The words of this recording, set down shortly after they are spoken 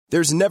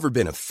There's never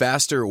been a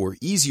faster or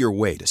easier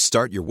way to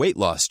start your weight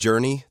loss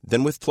journey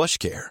than with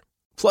PlushCare.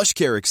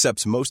 PlushCare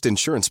accepts most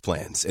insurance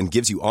plans and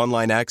gives you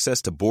online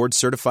access to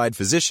board-certified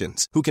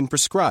physicians who can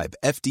prescribe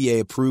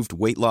FDA-approved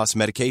weight loss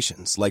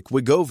medications like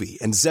Wegovy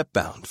and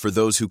Zepbound for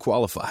those who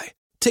qualify.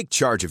 Take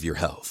charge of your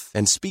health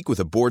and speak with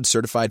a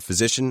board-certified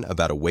physician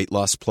about a weight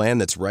loss plan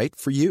that's right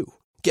for you.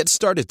 Get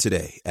started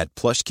today at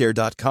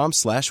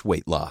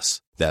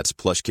plushcare.com/weightloss. That's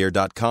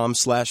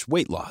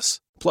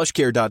plushcare.com/weightloss.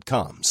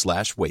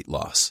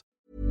 plushcare.com/weightloss.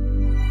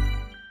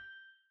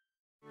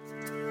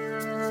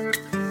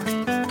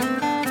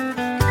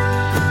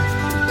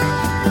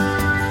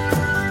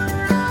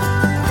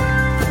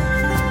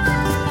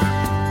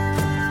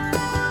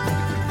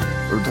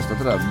 Har du testat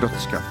det där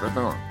dödskaffet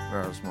någon gång? Det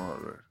här som har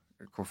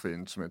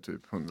koffein som är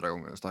typ 100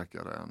 gånger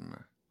starkare än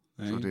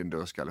så det är en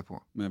dödskalle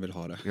på. Men jag vill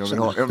ha det. Jag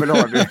vill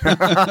ha det.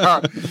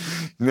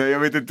 Nej, jag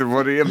vet inte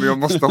vad det är, men jag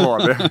måste ha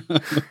det.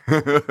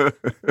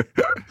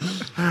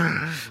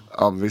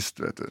 Ja, visst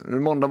vet du. Nu är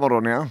måndag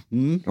morgon igen.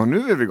 Och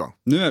nu är vi igång.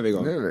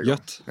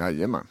 Gött.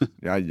 Jajamän.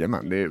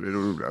 Det är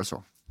roligare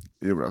så.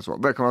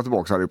 Välkomna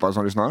tillbaka allihopa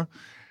som lyssnar.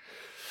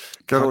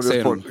 Tack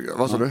säger de.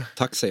 Vad sa du?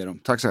 Tack säger de.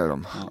 Tack säger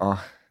de. Ja.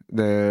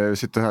 Vi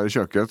sitter här i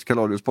köket,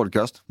 Kaladius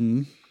podcast.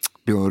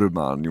 Det är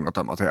Rubban,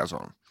 Jonathan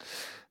Mattiasson.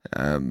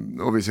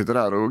 Och vi sitter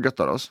där och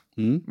göttar oss.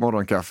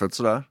 Morgonkaffet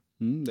sådär.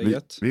 Det är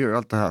gött. Vi gör ju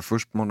allt det här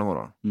först på måndag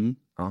morgon.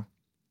 Ja.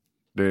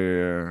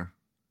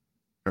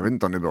 Jag vet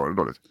inte om det är bra eller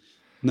dåligt.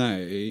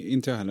 Nej,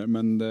 inte jag heller.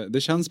 Men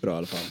det känns bra i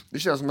alla fall. Det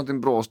känns som att det är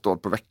en bra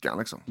start på veckan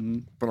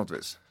liksom. På något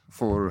vis.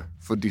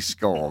 Får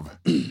diska av.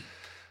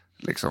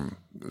 Liksom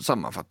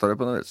sammanfatta det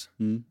på något vis.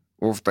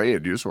 Och ofta är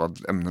det ju så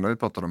att ämnena vi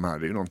pratar om här,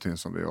 det är ju någonting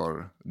som vi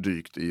har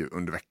dykt i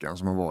under veckan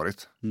som har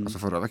varit. Alltså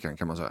förra veckan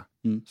kan man säga.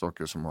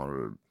 Saker som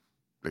har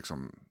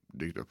liksom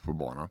dykt upp på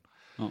banan.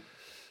 Ja.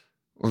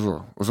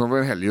 Och så var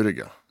det en helg i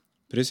ryggen.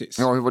 Precis.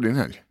 Ja, hur var din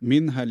helg?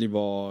 Min helg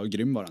var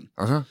grym var den.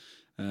 Alltså?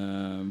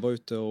 Var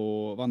ute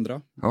och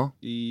vandra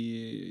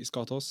i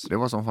Skatås. Det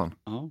var som fan.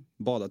 Ja,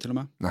 bada till och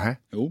med. Nej.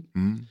 Jo.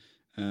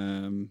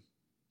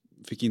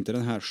 Fick inte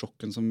den här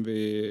chocken som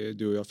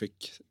du och jag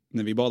fick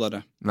när vi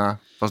badade. Nej,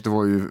 fast det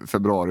var ju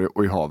februari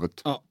och i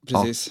havet. Ja,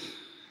 precis. Ja.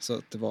 Så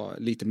att det var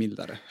lite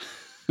mildare.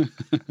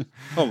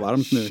 Ja,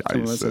 varmt nu kan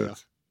man väl säga.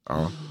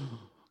 Ja.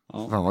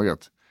 Fan vad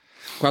gött.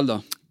 Själv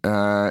då?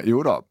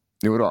 Jo då.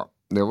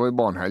 Det var ju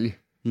barnhelg.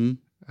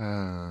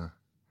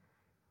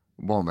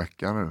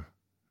 Barnvecka nu.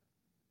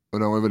 Och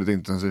den var ju väldigt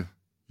intensiv.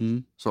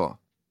 Så.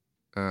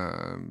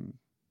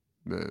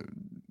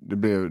 Det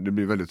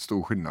blir väldigt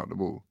stor skillnad att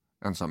bo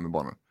ensam med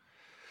barnen.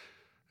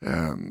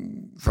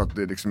 För att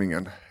det är liksom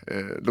ingen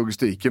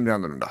logistiken blir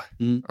annorlunda.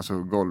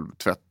 Alltså golv,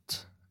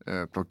 tvätt,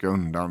 plocka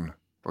undan,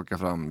 plocka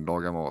fram,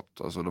 laga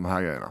mat, alltså de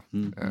här grejerna.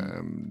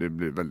 Det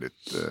blir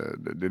väldigt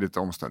det är lite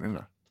omställning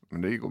där,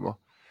 men det går bra.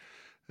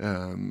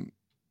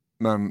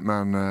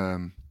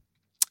 Men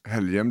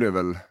helgen blev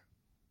väl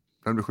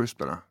den blev schysst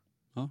där.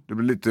 Ja. Det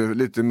blev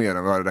lite mer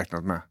än vad jag hade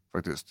räknat med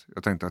faktiskt.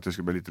 Jag tänkte att det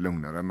skulle bli lite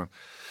lugnare, men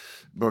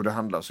behövde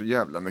handla så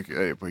jävla mycket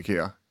grejer på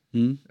Ikea.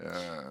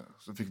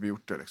 Så fick vi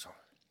gjort det liksom.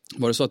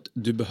 Var det så att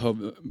du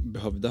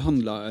behövde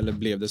handla, eller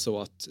blev det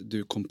så att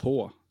du kom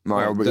på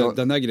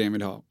den där grejen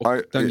vill jag ha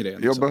och den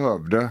grejen? Jag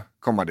behövde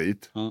komma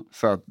dit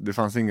för att det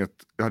fanns jag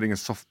hade inget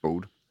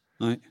softbord.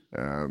 Nej.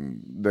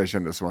 Det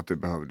kändes som att det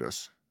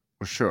behövdes.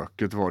 Och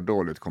köket var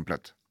dåligt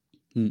komplett.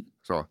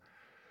 Så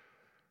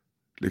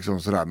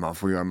liksom sådär, man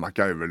får göra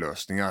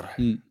MacGyver-lösningar.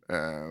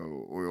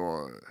 Och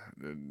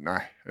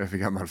jag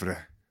fick gammal för det.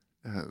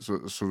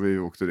 Så vi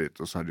åkte dit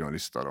och så hade jag en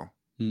lista då.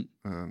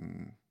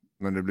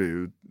 Men det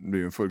blir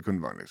ju en full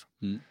kundvagn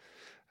liksom.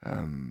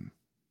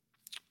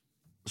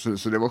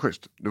 Så det var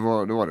schysst. Det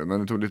var det,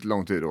 men det tog lite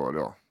lång tid då.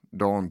 Ja.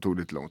 Dagen tog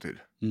lite lång tid.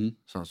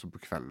 Sen så på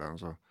kvällen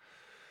så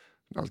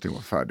allting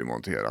var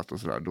färdigmonterat och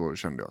sådär, då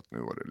kände jag att nu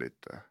var det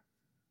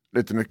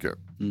lite mycket.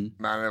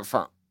 Men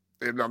fan,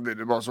 ibland blir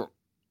det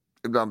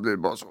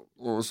bara så.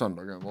 Och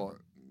söndagen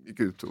gick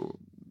ut och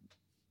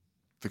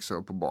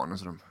fixade på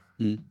barnens rum.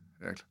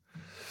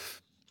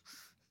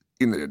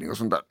 Inredning och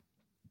sånt där.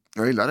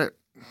 Jag gillar det.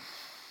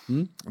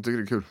 Jag tycker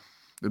det är kul.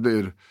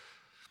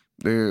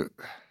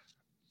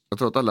 Jag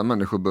tror att alla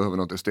människor behöver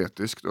något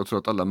estetiskt. Jag tror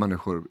att alla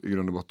människor i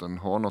grund och botten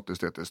har något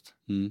estetiskt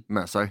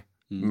med sig.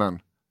 Men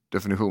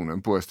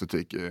definitionen på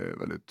estetik är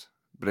väldigt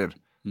bred.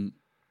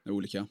 Det är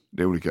olika.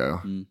 Det är olika,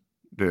 ja.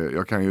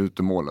 Jag kan ju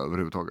inte måla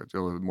överhuvudtaget.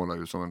 Jag målar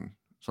ju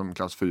som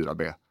klass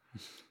 4B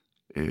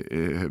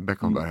i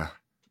Beckomberga.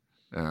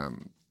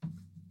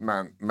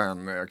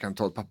 Men jag kan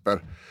ta ett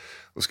papper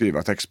och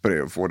skriva text på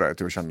det och få det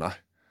till att känna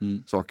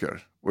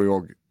saker. Och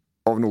jag,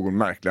 av någon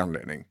märklig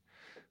anledning,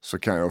 så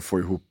kan jag få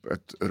ihop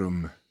ett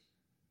rum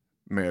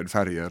med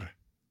färger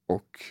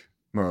och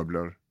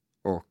möbler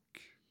och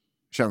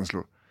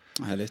känslor.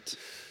 Härligt.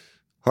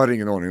 Har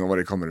ingen aning om var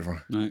det kommer ifrån.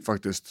 Nej.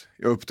 Faktiskt.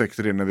 Jag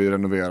upptäckte det när vi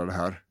renoverade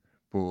här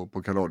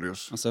på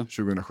Kaladius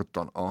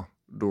 2017. Ja,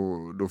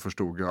 då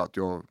förstod jag att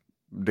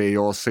det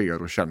jag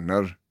ser och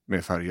känner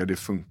med färger, det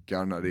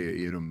funkar när det är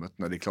i rummet,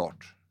 när det är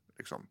klart.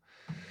 Liksom.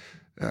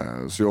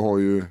 Så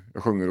jag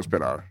sjunger och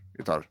spelar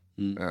gitarr.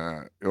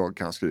 Jag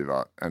kan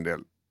skriva en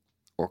del.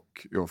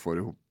 Och jag får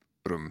ihop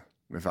rum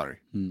med färg.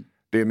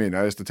 Det är mina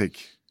estetik.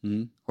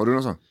 Har du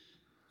någon sån?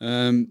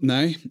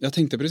 Nej, jag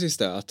tänkte precis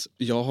det. Att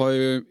jag har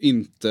ju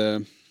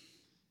inte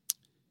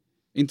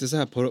så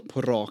här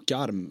på rak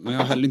arm. Men jag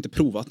har heller inte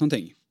provat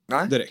någonting.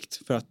 Nej.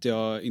 Direkt. För att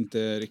jag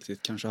inte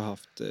riktigt kanske har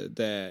haft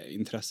det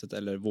intresset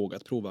eller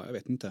vågat prova. Jag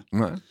vet inte.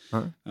 Nej.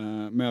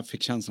 Men jag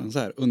fick känslan så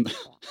här.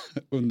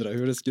 Undra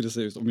hur det skulle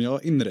se ut om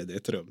jag inredde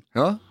ett rum.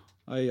 Ja.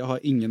 Jag har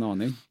ingen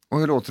aning. Och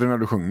hur låter det när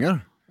du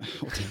sjunger?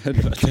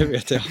 Det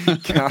vet jag.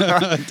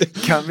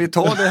 Kan vi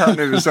ta det här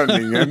nu i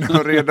sändningen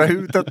och reda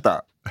ut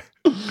detta?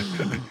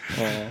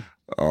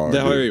 Ja, det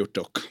har jag gjort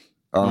dock.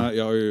 Ja.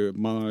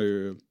 Man har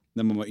ju,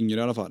 när man var yngre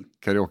i alla fall.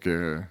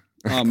 Karaoke.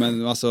 Ja,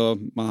 men alltså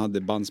man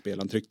hade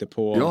bandspelaren, tryckte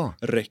på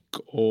rec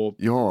och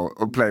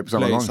play på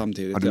samma gång.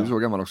 Samtidigt. Ja, du är så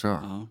gammal också.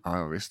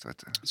 Ja, visst vet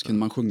du. Så kunde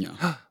man sjunga.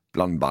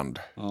 Blandband.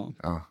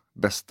 Ja.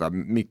 Bästa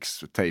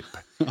mixtape.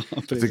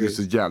 Jag tycker det är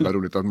så jävla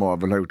roligt att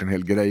Marvel har gjort en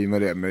hel grej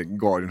med det med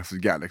Guardians of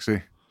the Galaxy.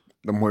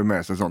 De har ju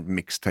med sig sånt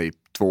mixtape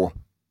 2.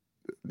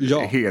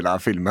 Hela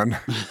filmen.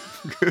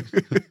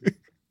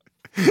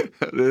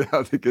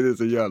 Jag tycker det är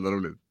så jävla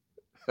roligt.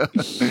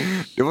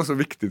 Det var så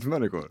viktigt för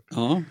människor.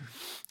 Ja.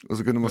 Och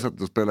så kunde man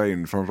sätta och spela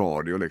in från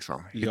radio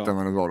liksom. Hittar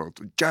man en bra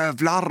låt.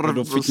 Jävlar! Och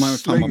då fick man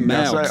fan vara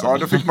med också. Ja,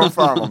 då fick man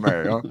fan vara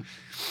med. Ja.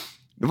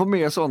 Det var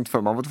mer sånt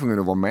för man var tvungen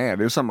att vara med.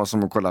 Det är ju samma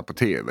som att kolla på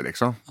tv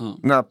liksom.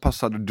 När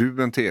passade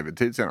du en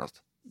tv-tid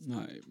senast?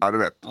 Nej, ja, du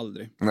vet.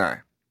 Aldrig.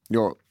 Nej.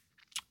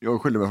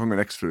 Jag skilde mig från min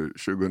exfru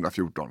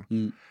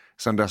 2014.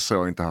 Sen dess har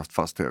jag inte haft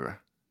fast tv.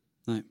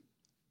 Nej.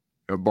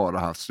 Jag har bara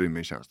haft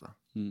streamingtjänster.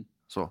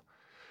 Så.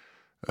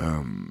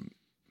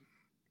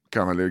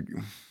 Kan väl,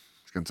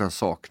 ska inte säga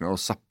sakna och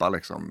sappa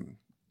liksom.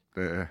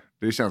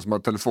 Det känns som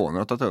att telefonen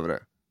har tagit över det.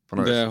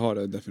 Det har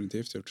det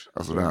definitivt gjort.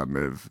 Alltså det här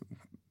med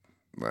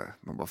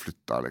man bara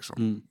flyttar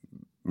liksom.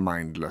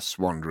 Mindless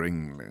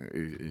wandering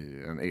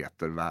i en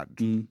etervärld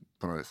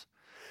på något vis.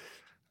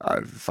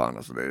 Nej, fan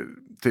alltså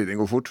tiden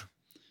går fort.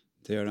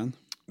 Det gör den.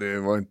 Det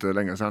var inte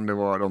länge sedan det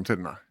var de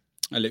tiderna.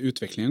 Eller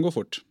utvecklingen går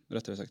fort,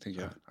 rättare sagt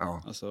tänker jag.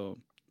 Ja, alltså...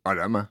 ja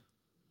det är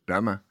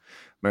med.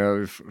 Men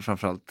jag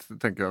framförallt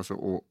tänker jag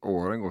så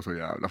åren går så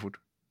jävla fort.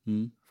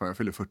 Fan, jag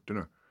fyller 40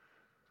 nu.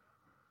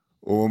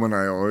 Och men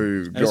jag är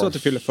ju... Är det så att du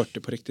fyller 40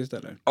 på riktigt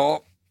eller?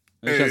 Ja.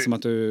 Det känns som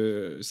att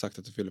du sagt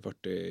att du fyller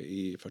 40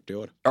 i 40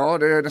 år. Ja,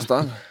 det är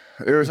nästan.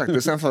 Jag har ju sagt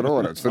det sen förra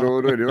året. För då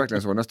är det ju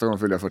verkligen så. Nästa gång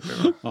fyller jag 40.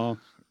 Ja.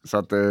 Så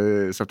att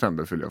i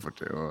september fyller jag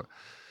 40. Och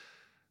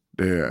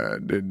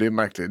det är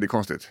märkligt. Det är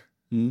konstigt.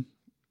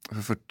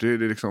 För 40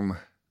 det är liksom...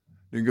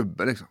 Det är en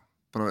gubbe liksom.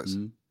 På något vis.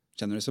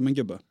 Känner du dig som en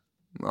gubbe?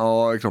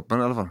 Ja, i kroppen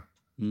i alla fall.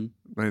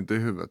 Men inte i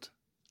huvudet.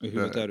 I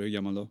huvudet är du hur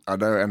gammal då? Ja,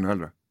 det är jag ännu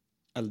äldre.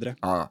 Äldre?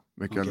 Ja,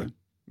 mycket äldre.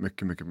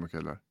 Mycket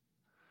äldre.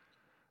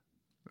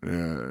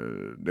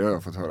 Det har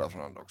jag fått höra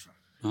från andra också.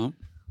 Ja.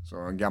 Så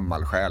en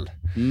gammal själ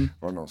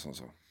var någon som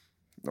så.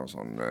 Någon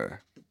sån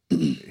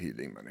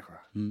healing-människa.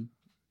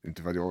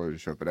 Inte för att jag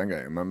köper den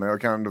grejen. Men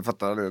jag kan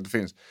fatta det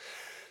finns.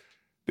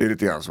 Det är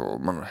lite grann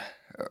så.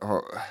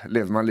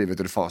 Lever man livet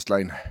i fast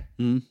line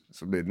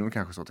så blir det nog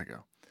kanske så, tänker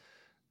jag.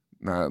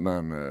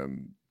 Men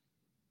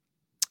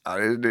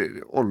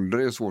ålder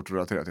är svårt att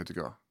relatera till,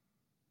 tycker jag.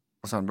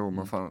 Och sen då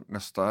man fan,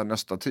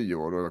 nästa 10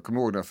 år, och jag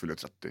kommer ihåg när jag fyllde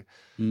 30.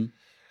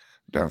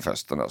 Den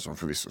festen där som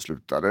förvisso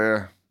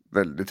slutade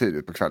väldigt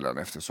tidigt på kvällen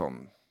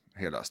eftersom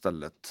hela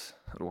stället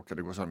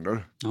råkade gå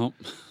sönder. Ja.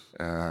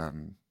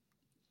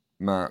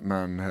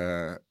 Men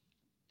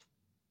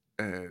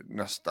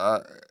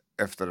nästa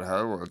efter det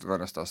här året var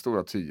nästa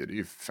stora 10, det är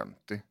ju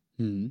 50.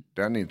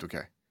 Den är inte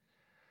okej.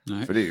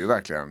 Nej. För det är ju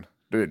verkligen,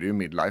 då är det ju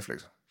midlife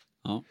liksom.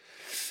 Ja.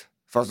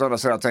 Fast å andra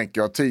sidan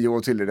tänker jag 10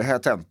 år till i det här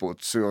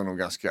tempot så är jag nog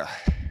ganska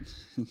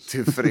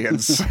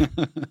tillfreds.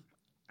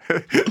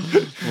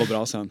 Det var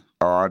bra sen.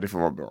 Ja, det får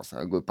vara bra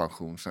sen. Gå i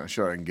pension sen.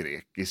 Köra en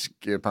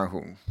grekisk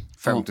pension.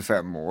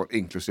 55 år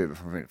inklusive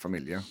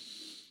familjen.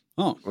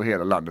 Ja. Och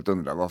hela landet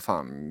undrar vad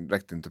fan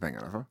räckte inte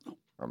pengarna för.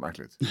 Ja,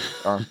 märkligt.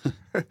 Ja.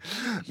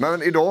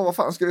 Men idag, vad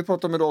fan ska vi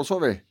prata om idag, så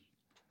vi?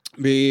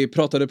 Vi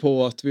pratade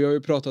på att vi har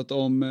ju pratat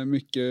om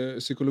mycket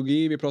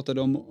psykologi. Vi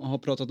har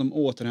pratat om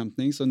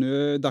återhämtning. Så nu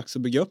är det dags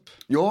att bygga upp.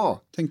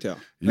 Ja. Tänkte jag.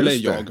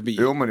 Just eller vi.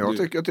 Jo, men jag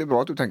tycker att det är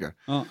bra att du tänker.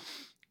 Ja.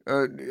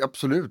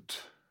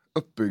 Absolut.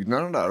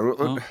 Uppbyggnaden där.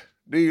 Och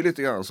det är ju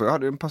lite grann så. Jag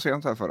hade en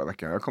patient här förra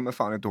veckan. Jag kommer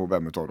fan inte ihåg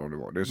vem utav dem det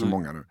var. Det är så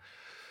många nu.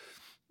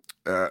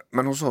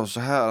 Men hon sa så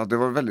här att det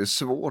var väldigt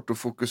svårt att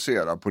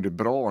fokusera på det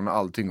bra när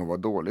allting var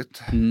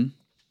dåligt.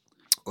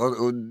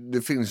 Och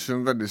det finns ju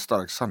en väldigt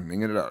stark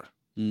sanning i det där.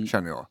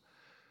 Känner jag.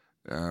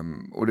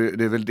 Och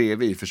det är väl det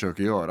vi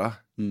försöker göra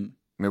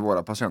med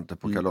våra patienter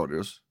på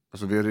Kaladius.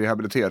 Alltså vi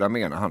rehabiliterar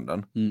med ena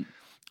handen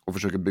och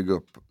försöker bygga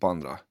upp på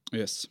andra.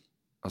 Yes.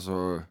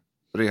 Alltså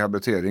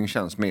rehabilitering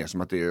känns mer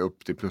som att det är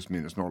upp till plus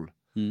minus 0.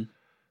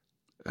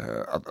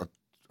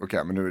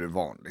 Okej, men nu är det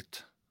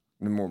vanligt.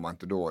 Nu mår man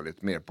inte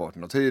dåligt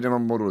merparten av tiden,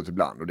 man mår dåligt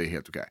ibland och det är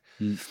helt okej.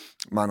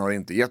 Man har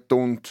inte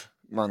jätteont,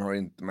 man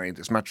är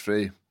inte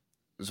smärtfri.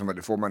 som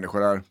väldigt få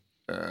människor är.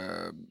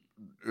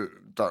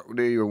 Och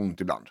det är ju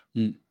ont ibland.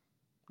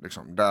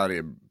 Liksom, där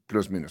är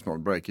plus minus noll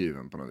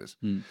break-even på något vis.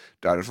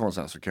 Därifrån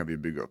sen så kan vi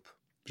bygga upp.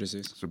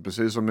 Precis. Så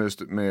precis som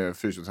med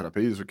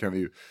fysioterapi så kan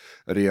vi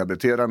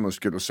rehabilitera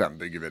muskel och sen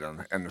bygger vi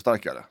den ännu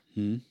starkare.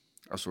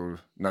 Alltså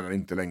när den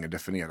inte längre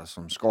definieras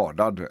som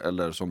skadad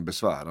eller som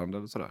besvärande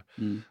eller sådär.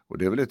 Och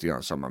det är väl lite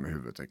grann samma med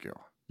huvudet, tänker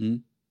jag.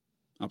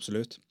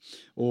 Absolut.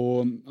 Och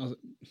alltså,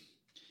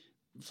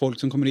 folk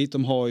som kommer hit,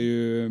 de har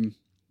ju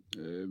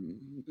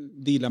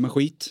dealar med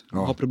skit,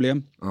 har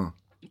problem.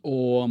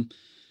 Och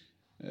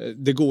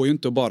det går ju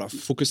inte att bara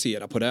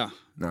fokusera på det.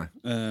 Nej.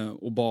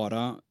 Och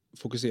bara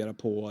fokusera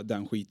på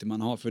den skiten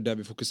man har. För det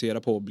vi fokuserar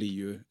på blir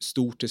ju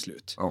stort till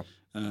slut.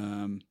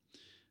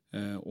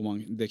 Och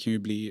det kan ju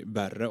bli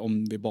värre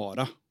om vi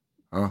bara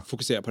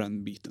fokuserar på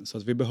den biten. Så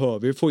att vi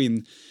behöver ju få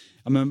in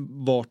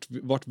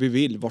vart vi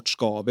vill, vart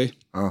ska vi.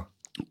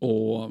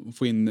 Och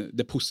få in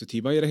det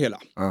positiva i det hela.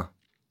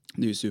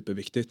 Det är ju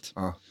superviktigt.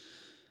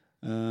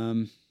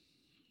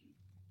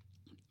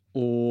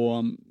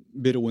 Och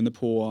beroende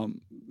på,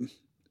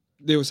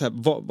 det är ju så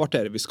här, vart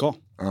är det vi ska?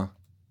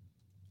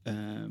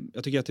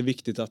 Jag tycker att det är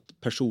viktigt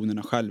att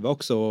personerna själva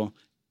också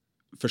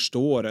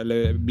förstår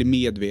eller blir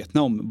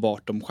medvetna om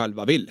vart de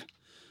själva vill.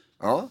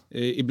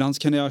 Ibland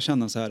kan jag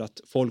känna så här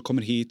att folk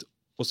kommer hit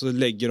och så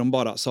lägger de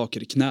bara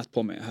saker i knät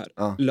på mig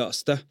här.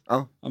 Lös det.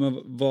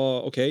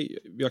 Okej,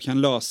 jag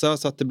kan lösa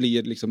så att det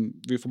blir liksom,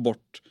 vi får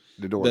bort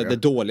det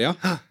dåliga.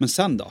 Men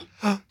sen då?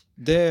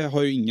 Det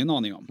har ju ingen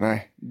aning om.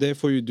 Nej. Det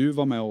får ju du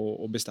vara med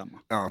och bestämma.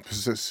 Ja,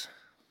 precis.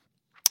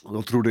 Och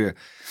jag tror det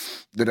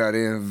där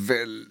är en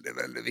väldigt,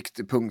 väldigt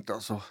viktig punkt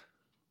alltså.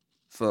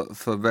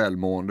 För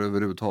välmående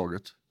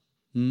överhuvudtaget.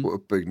 Och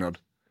uppbyggnad.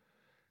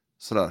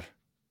 Sådär.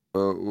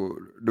 Och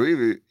då är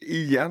vi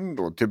igen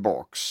då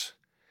tillbaks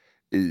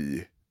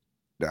i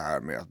det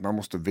här med att man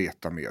måste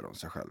veta mer om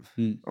sig själv.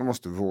 Man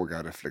måste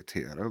våga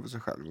reflektera över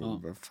sig själv.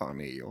 Och vem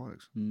fan är jag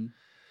liksom?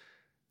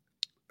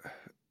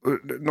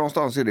 Och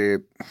någonstans är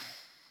det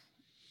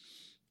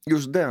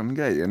just den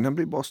grejen, den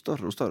blir bara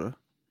större och större.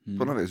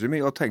 På något vis. Men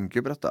jag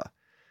tänker på detta.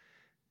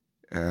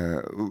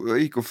 Jag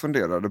gick och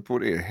funderade på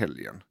det i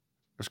helgen.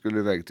 Jag skulle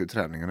iväg till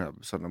träningen här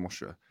söndag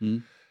morse.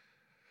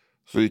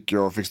 Så gick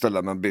jag och fick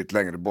ställa mig en bit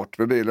längre bort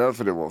med bilen.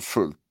 För det var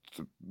fullt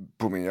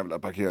på min jävla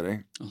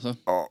parkering.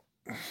 Ja.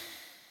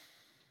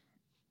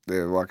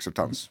 Det var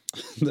acceptans.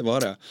 Det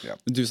var det? Ja.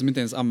 Du som inte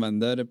ens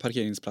använder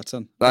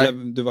parkeringsplatsen. Nej.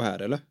 Eller, du var här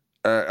eller?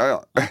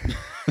 Ja.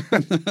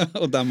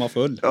 Och den var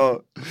full.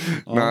 Ja.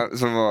 Nej,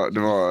 det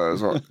var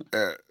så.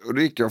 Och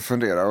då gick jag och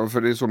funderade.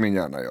 För det är så min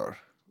hjärna gör.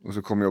 Och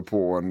så kom jag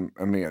på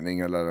en mening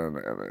eller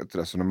ett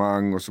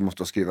resonemang. Och så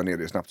måste jag skriva ner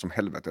det snabbt som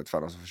helvetet. För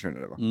annars så försvinner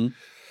det, va?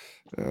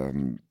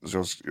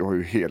 Så jag har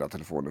ju hela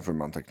telefonen för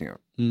med anteckningar.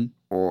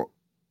 Och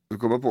så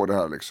kom jag på det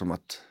här liksom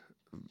att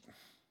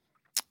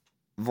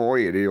vad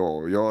är det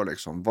jag gör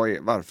liksom?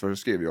 Varför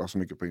skriver jag så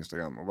mycket på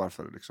Instagram? Och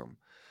varför liksom,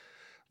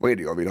 vad är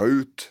det jag vill ha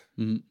ut?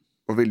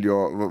 Vad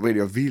är det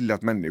jag vill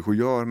att människor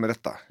gör med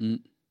detta?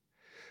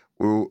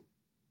 Och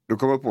då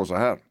kom jag på så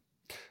här.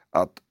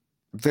 Att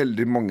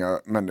väldigt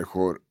många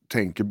människor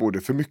tänker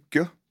både för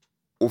mycket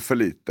och för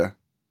lite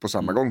på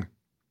samma gång.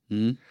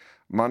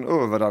 Man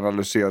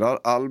överanalyserar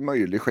all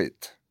möjlig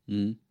skit.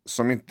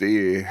 Som inte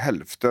är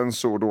hälften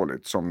så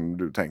dåligt som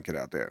du tänker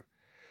att det är.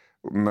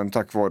 Men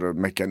tack vare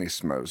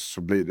mekanismer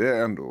så blir det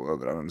ändå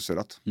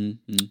överanalyserat.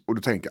 Och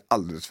du tänker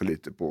alldeles för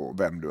lite på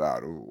vem du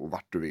är och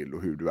vart du vill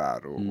och hur du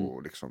är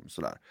och liksom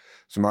sådär.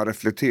 Så man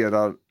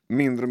reflekterar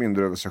mindre och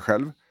mindre över sig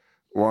själv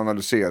och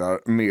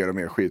analyserar mer och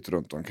mer skit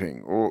runt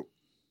omkring. Och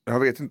jag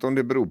vet inte om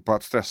det beror på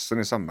att stressen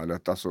i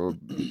samhället, alltså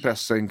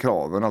pressen,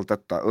 kraven, allt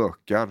detta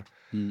ökar.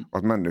 Och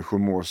att människor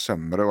mår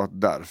sämre och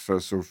att därför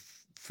så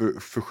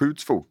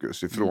förskjuts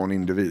fokus ifrån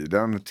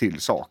individen till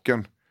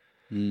saken.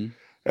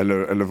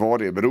 Eller vad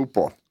det beror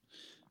på.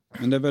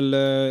 Men det är väl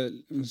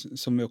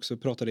som vi också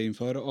pratade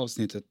inför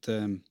avsnittet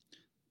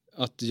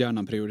att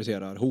hjärnan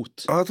prioriterar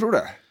hot. Ja, jag tror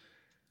det.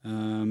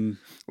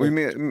 Och ju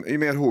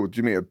mer hot,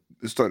 ju mer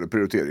större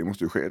prioritering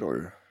måste ju ske då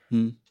ju.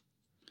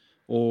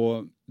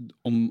 Och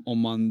om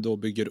man då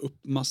bygger upp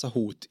massa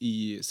hot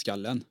i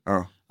skallen.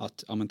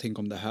 Att men tänk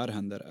om det här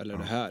händer eller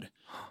det här.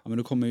 Ja, men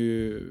då kommer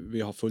ju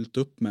vi ha fullt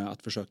upp med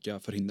att försöka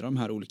förhindra de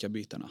här olika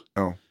bitarna.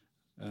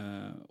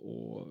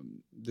 Och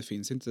det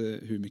finns inte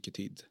hur mycket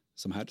tid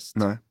som helst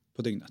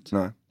på dygnet.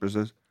 Nej,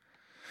 precis.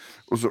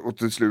 Och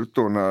till slut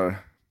då när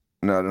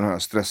den här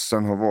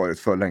stressen har varit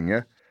för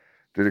länge,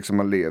 det är liksom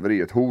man lever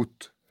i ett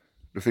hot,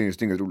 då finns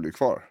det inget roligt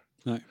kvar.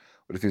 Nej.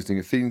 Och det finns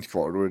inget fint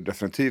kvar, då är det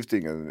definitivt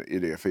ingen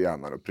idé för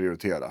hjärnan att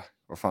prioritera.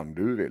 Vad fan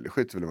du vill,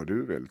 skit väl vad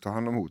du vill, ta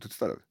hand om hotet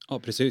istället. Ja,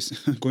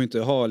 precis. Det går inte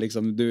att ha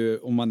liksom,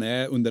 om man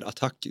är under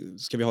attack,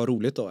 ska vi ha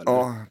roligt då? Eller?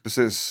 Ja,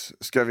 precis.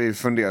 Ska vi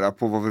fundera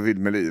på vad vi vill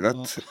med livet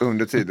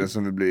under tiden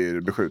som vi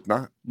blir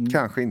beskjutna?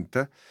 Kanske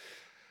inte.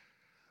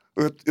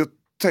 Och jag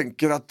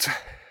tänker att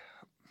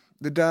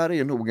det där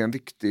är nog en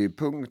viktig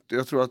punkt.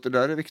 Jag tror att det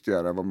där är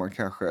viktigare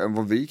än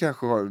vad vi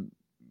kanske har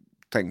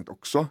tänkt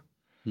också.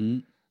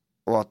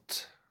 Och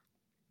att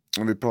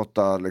om vi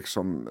pratar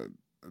liksom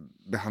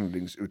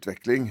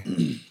behandlingsutveckling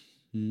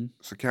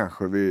så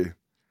kanske vi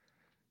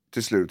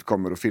till slut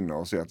kommer att finna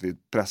oss i att vi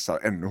pressar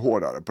ännu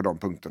hårdare på de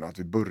punkterna, att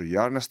vi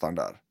börjar nästan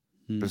där.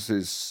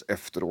 Precis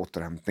efter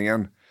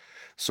återhämtningen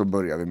så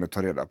börjar vi med att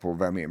ta reda på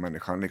vem är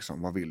människan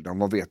liksom, vad vill de,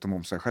 vad vet de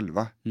om sig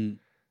själva.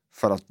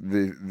 För att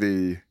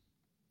vi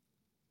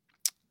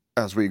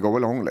as we go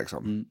along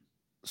liksom,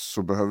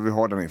 så behöver vi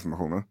ha den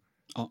informationen.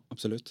 Ja,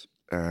 absolut.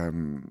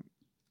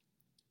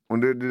 Och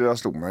det där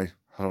slog mig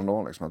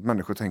häromdagen liksom, att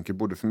människor tänker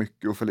både för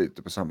mycket och för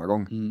lite på samma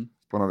gång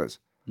på något vis.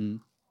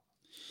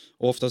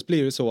 Och oftast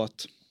blir det så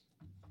att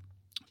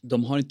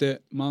de har inte,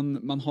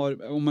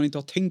 om man inte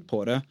har tänkt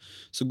på det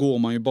så går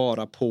man ju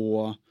bara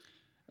på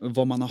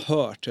vad man har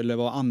hört eller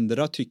vad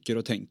andra tycker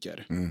och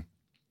tänker.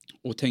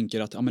 Och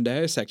tänker att men det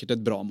här är säkert ett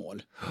bra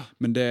mål.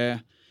 Men det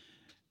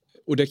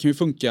kan ju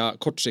funka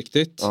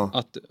kortsiktigt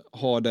att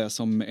ha det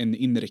som en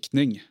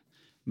inriktning.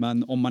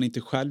 Men om man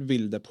inte själv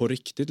vill det på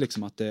riktigt,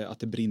 liksom att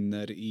det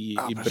brinner i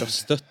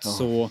bröstet,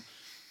 så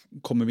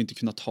kommer vi inte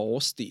kunna ta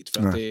oss dit.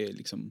 För att det är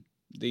liksom,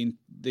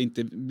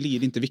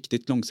 blir inte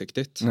viktigt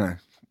långsiktigt. Nej,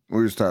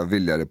 och just det här,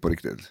 vilja det på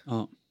riktigt.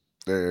 Ja.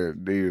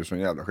 Det är ju sån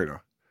jävla skillnad.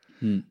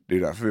 Det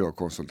är därför vi har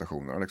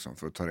konsultationer liksom,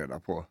 för att ta reda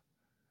på,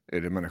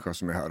 är det människor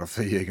som är här av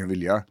fri egen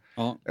vilja?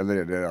 Eller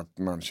är det att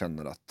man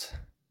känner att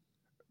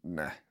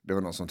nej, det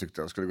var någon som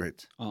tyckte jag skulle gå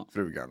hit.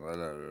 Frugan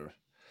eller...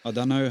 Ja,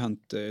 den har ju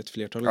hänt ett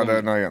flertal gånger. Ja,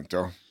 den har hänt,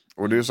 ja.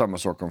 Och det är ju samma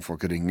sak om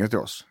folk ringer till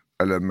oss.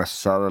 Eller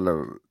mässar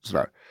eller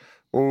sådär.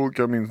 Och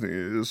kan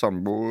min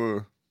sambo,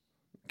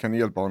 kan ni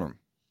hjälpa honom?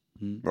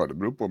 Ja, det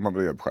beror på om man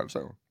vill hjälp själv,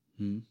 säger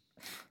hon.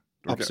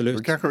 Absolut.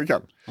 Då kanske vi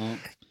kan. Ja.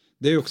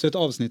 Det är ju också ett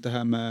avsnitt det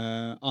här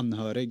med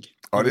anhörig.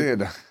 Ja, det är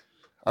det.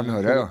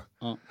 Anhöriga,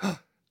 ja.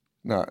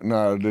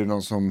 När det är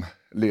någon som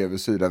lever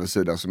sida vid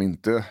sida som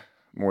inte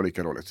mår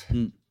lika dåligt.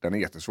 Den är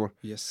jättesvår.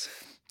 Yes.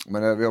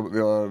 Men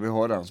vi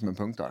har den som en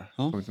punkt där.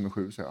 Punkt nummer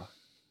 7, säger jag.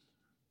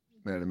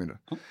 Mer eller mindre.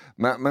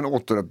 Men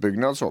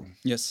återuppbyggnad så.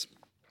 Yes.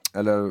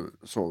 Eller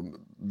så,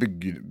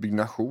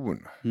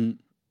 byggnation.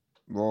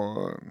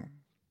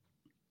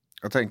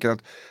 Jag tänker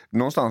att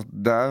någonstans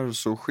där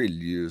så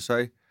skiljer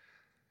sig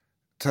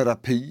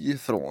terapi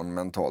från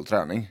mental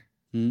träning.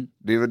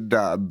 Det är väl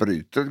där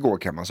brytet går,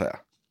 kan man säga.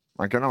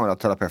 Man kan ha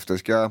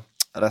terapeutiska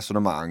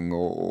resonemang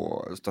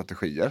och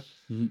strategier.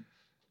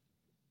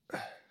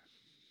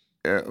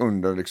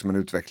 Under liksom en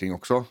utveckling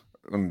också.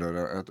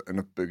 Under en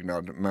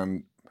uppbyggnad.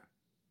 Men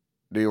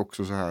det är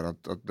också så här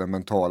att den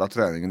mentala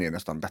träningen är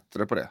nästan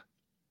bättre på det.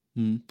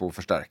 På att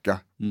förstärka.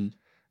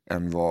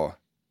 Än vad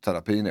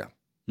terapin är.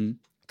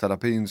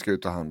 Terapin ska ju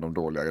ta hand om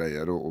dåliga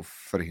grejer och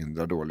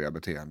förhindra dåliga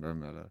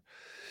beteenden. Eller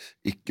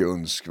icke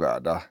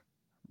önskvärda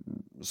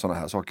sådana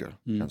här saker.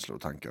 Känslor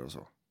och tankar och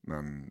så.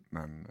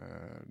 Men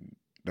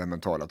den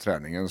mentala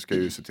träningen ska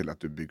ju se till att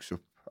du byggs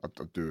upp.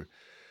 Att du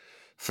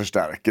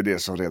förstärker det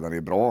som redan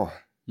är bra.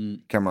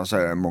 Kan man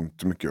säga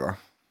mångt och mycket, va?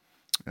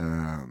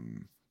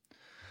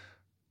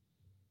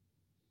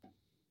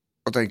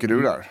 Vad tänker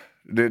du där?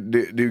 Det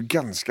är ju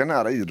ganska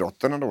nära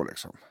idrotten ändå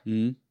liksom.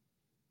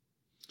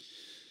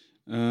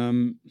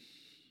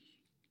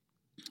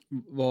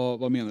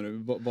 Vad menar du?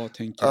 Vad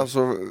tänker du?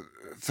 Alltså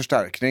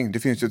förstärkning. Det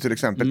finns ju till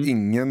exempel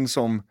ingen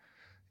som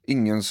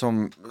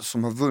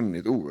har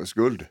vunnit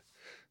OS-guld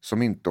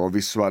som inte har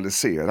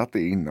visualiserat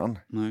det innan.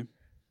 Nej.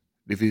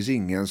 Det finns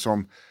ingen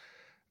som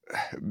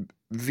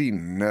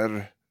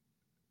vinner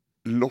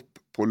lopp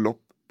på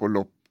lopp på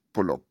lopp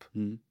på lopp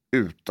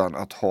utan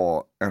att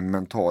ha en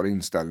mental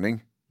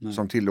inställning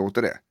som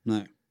tillåter det.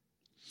 Nej.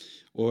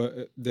 Och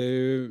det är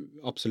ju,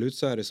 absolut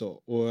så är det så.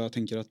 Och jag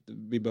tänker att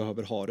vi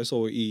behöver ha det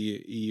så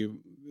i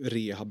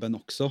rehaben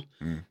också.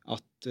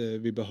 Att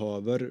vi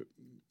behöver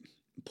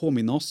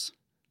påminna oss.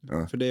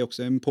 För det är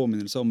också en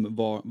påminnelse om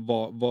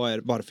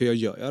varför jag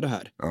gör det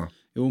här.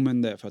 Jo,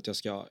 men det är för att jag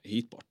ska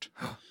hit bort.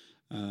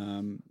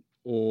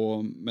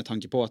 Och med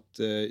tanke på att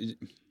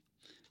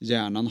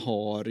hjärnan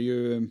har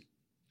ju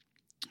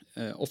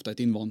ofta ett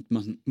invant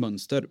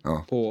mönster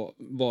på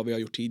vad vi har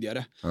gjort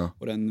tidigare.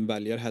 Och den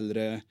väljer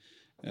hellre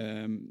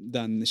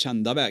den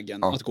kända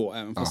vägen att gå,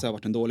 även fast det har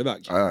varit en dålig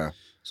väg.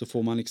 Så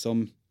får man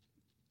liksom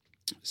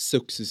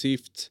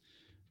successivt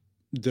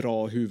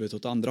dra huvudet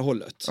åt andra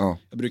hållet.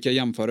 Jag brukar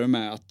jämföra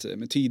med att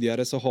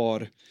tidigare så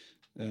har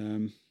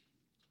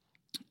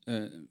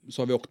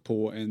vi åkt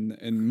på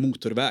en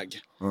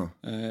motorväg,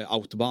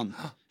 autobahn,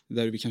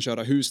 där vi kan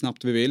köra hur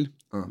snabbt vi vill.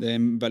 Det är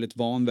en väldigt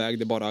van väg,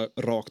 det är bara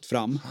rakt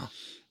fram.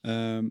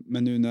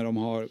 Men nu när de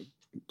har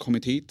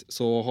kommit hit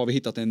så har vi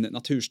hittat en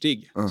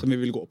naturstig som vi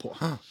vill gå på.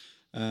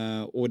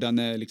 Och den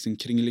är liksom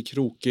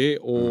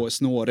kringelikrokig och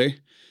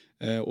snårig.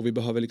 Och vi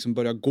behöver liksom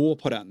börja gå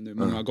på den nu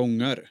många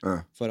gånger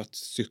för att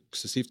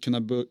successivt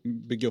kunna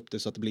bygga upp det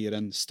så att det blir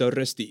en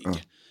större stig.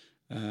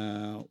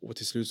 Och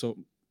till slut så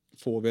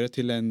får vi det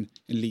till en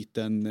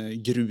liten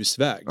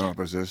grusväg. Ja,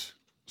 precis.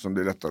 Som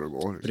blir lättare att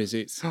gå.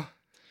 Precis.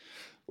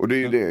 Och det är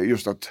ju det,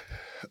 just att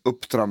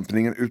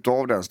upptrampningen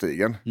utav den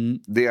stigen,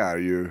 det är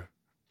ju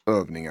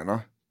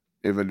övningarna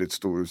i väldigt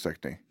stor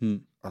utsträckning.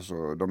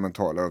 Alltså de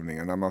mentala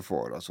övningarna man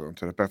får, alltså de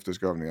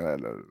terapeutiska övningarna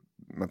eller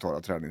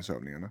mentala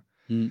träningsövningarna.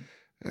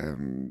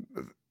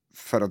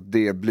 För att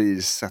det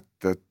blir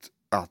sättet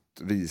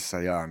att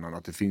visa hjärnan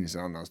att det finns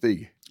en annan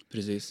stig.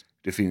 Precis.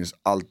 Det finns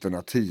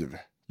alternativ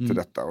till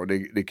detta. Och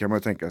det kan man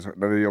ju tänka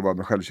när vi jobbar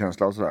med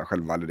självkänsla och sådär,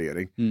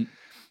 självvalidering.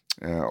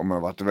 Om man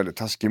har varit väldigt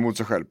taskig mot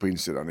sig själv på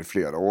insidan i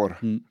flera år,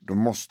 då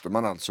måste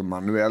man alltså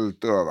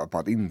manuellt öva på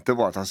att inte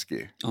vara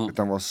taskig,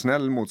 utan vara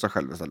snäll mot sig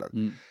själv istället.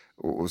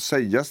 Och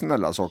säga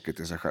snälla saker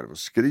till sig själv och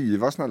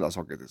skriva snälla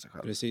saker till sig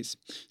själv. Precis.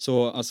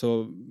 Så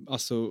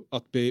alltså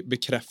att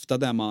bekräfta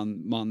det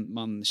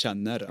man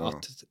känner,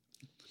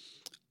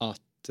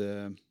 att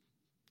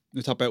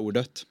nu tappar jag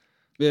ordet.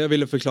 Jag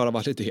ville förklara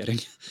validering.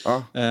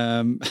 Ja.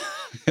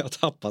 Jag har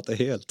tappat det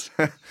helt.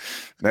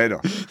 Nej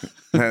då,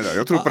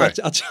 jag tror på dig.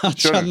 Att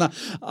känna,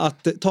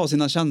 att ta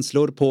sina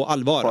känslor på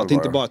allvar. Att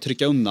inte bara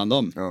trycka undan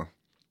dem. Ja.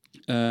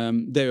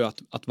 Det är ju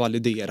att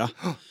validera.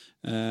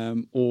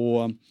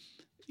 Och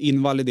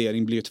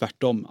invalidering blir ju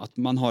tvärtom. Att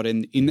man har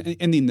en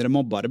inre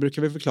mobbare,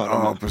 brukar vi förklara.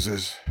 Ja,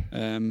 precis.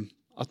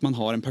 Att man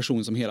har en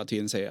person som hela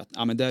tiden säger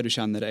att men det du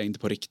känner är inte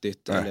på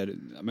riktigt. Nej. Eller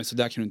men så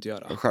där kan du inte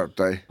göra. Skärp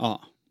dig.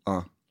 Ja.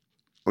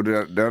 Och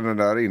den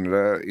där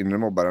inre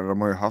mobbaren,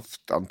 de har ju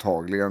haft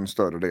antagligen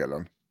större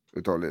delen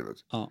utav livet.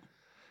 Ja.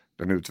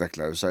 Den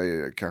utvecklar ju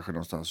sig kanske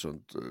någonstans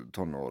runt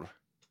tonår.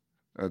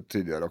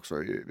 Tidigare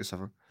också i vissa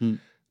fall.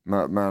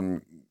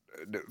 Men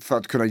för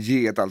att kunna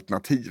ge ett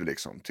alternativ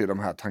liksom, till de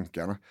här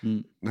tankarna.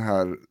 Den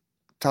här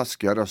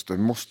taskiga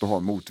rösten måste ha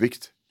en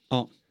motvikt.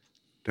 Ja.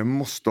 Den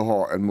måste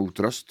ha en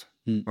motröst.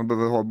 Man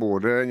behöver ha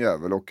både en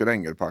jävel och en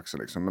ängel på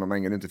axeln. Liksom. Men om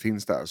ängeln inte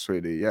finns där så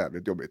är det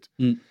jävligt jobbigt.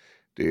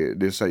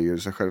 Det säger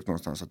sig själv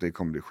någonstans att det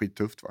kommer bli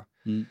skittufft, va?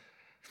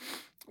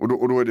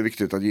 Och då är det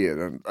viktigt att ge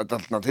den ett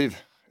alternativ.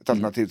 Ett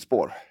alternativt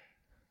spår.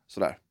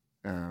 Sådär.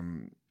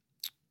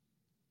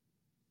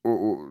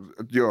 Och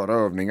att göra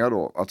övningar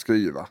då. Att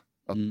skriva.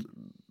 Att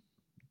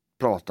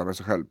prata med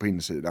sig själv på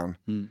insidan.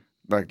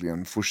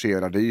 Verkligen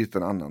forcera dit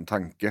en annan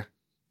tanke.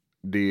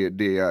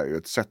 Det är ju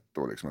ett sätt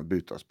då liksom att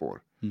byta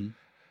spår.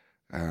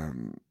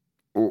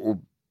 Och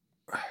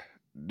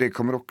det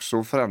kommer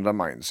också förändra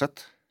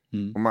mindset.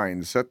 Och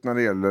mindset när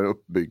det gäller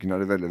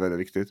uppbyggnad är väldigt, väldigt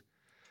viktigt.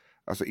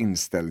 Alltså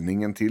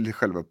inställningen till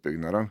själva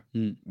uppbyggnaden.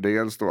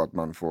 Dels då att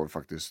man får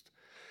faktiskt,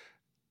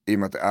 i och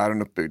med att det är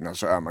en uppbyggnad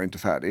så är man ju inte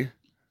färdig.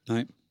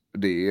 Nej.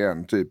 Det är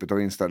en typ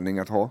av inställning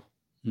att ha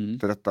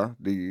till detta.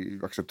 Det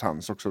är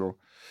acceptans också då.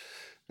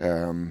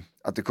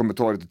 Att det kommer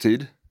ta lite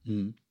tid.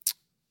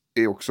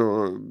 Är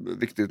också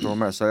viktigt att ha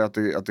med sig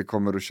att det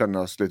kommer att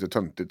kännas lite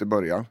töntigt i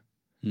början.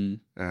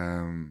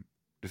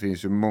 Det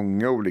finns ju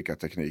många olika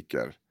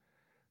tekniker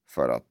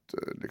för att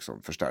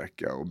liksom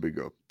förstärka och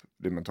bygga upp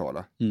det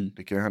mentala.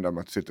 Det kan ju hända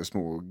med att det sitter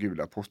små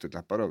gula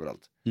post-it-lappar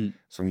överallt.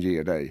 Som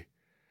ger dig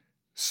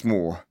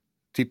små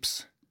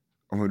tips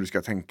om hur du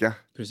ska tänka.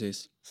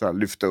 Precis. Så här,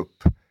 lyfta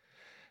upp.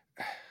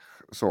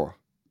 Så.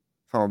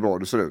 Fan vad bra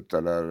du ser ut.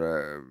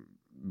 Eller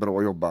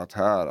bra jobbat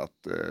här.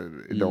 Att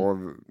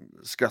idag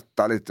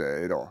skratta lite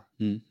idag.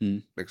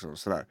 Liksom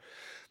sådär.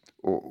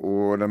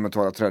 Och den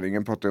mentala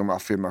träningen pratar ju om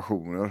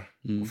affirmationer.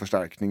 Och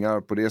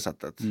förstärkningar på det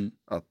sättet.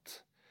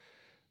 Att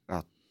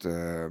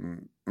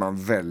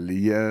man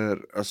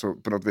väljer, alltså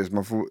på något vis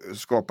man får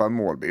skapa en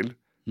målbild.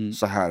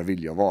 Så här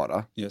vill jag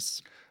vara. Yes.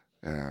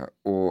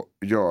 Och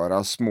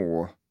göra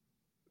små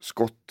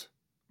skott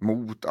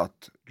mot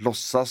att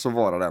låtsas att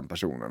vara den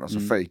personen. Alltså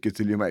fake it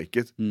till you make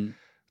it.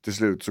 Till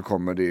slut så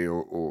kommer det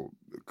att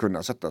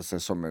kunna sätta sig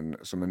som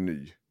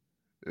en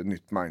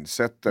nytt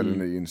mindset eller en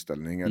ny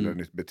inställning eller ett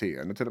nytt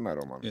beteende till och med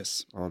om man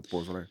har hållit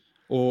på så länge.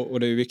 Och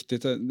det är ju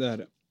viktigt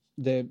där.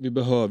 Vi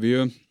behöver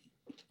ju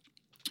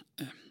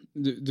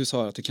du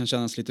sa att det kan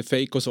kännas lite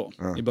fake och så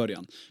i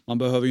början. Man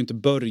behöver ju inte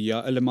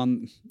börja,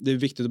 det är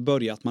viktigt att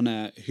börja att man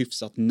är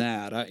hyfsat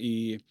nära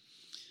jag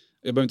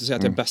behöver inte säga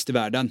att jag är bäst i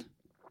världen.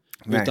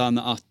 Nej. Utan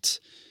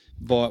att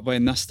vad är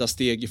nästa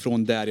steg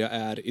ifrån där jag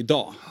är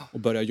idag och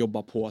börja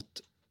jobba på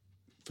att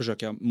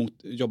försöka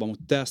jobba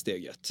mot det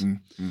steget.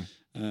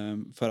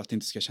 För att det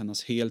inte ska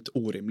kännas helt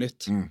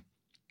orimligt.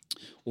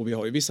 Och vi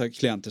har ju vissa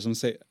klienter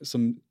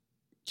som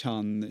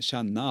kan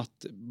känna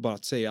att bara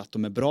att säga att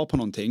de är bra på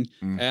någonting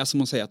är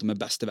som att säga att de är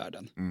bäst i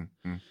världen.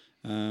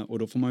 Och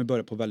då får man ju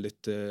börja på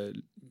väldigt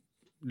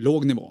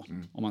låg nivå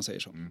om man säger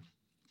så.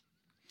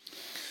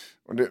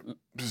 Och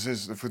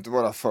precis, det får inte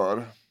vara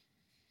för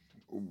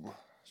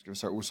ska vi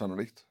säga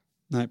osannolikt.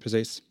 Nej,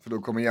 precis. För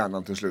då kommer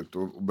hjärnan till slut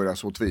och börja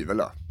så tvivel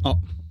där.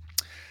 Ja.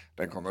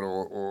 Den kommer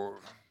att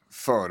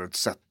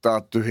förutsätta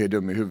att du är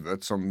dum i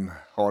huvudet som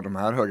har de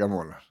här höga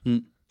målen.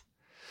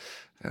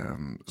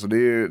 Så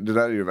det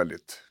där är ju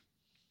väldigt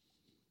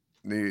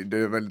det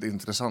är väldigt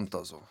intressant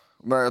alltså.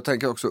 Men jag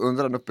tänker också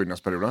under den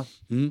uppbyggnadsperioden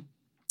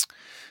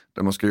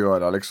där man ska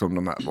göra liksom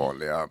de här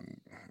vanliga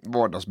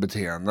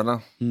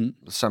vardagsbeteendena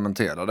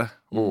cementerade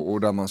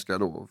och där man ska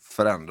då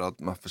förändra att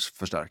man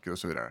förstärker och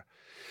så vidare.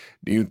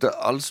 Det är ju inte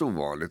alls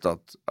ovanligt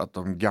att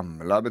de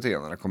gamla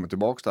beteendena kommer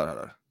tillbaka där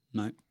heller.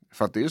 Nej.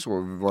 För att det är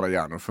så våra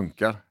hjärnor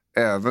funkar.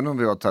 Även om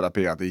vi har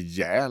teraperat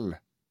ihjäl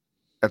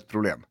ett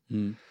problem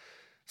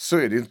så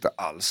är det inte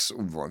alls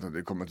ovanligt att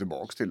det kommer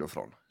tillbaka till och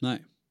från.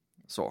 Nej.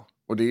 Så.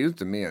 Och det är ju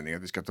inte meningen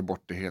att vi ska ta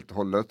bort det helt och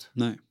hållet.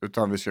 Nej.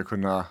 Utan vi ska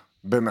kunna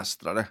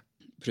bemästra det.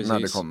 Precis. När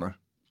det kommer.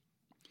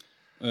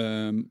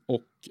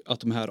 Och att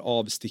de här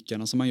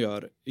avstickarna som man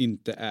gör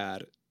inte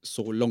är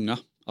så långa.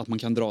 Att man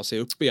kan dra sig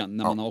upp igen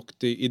när man har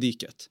åkt i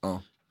diket.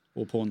 Ja.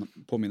 Och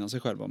påminna sig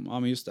själv om,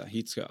 men just det,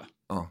 hit ska jag.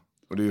 Ja,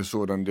 och det är ju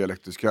så den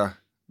dialektiska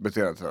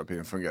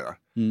beteendeterapin fungerar.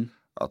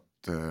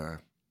 Att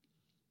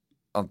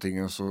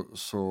antingen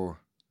så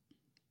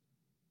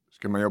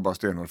ska man jobba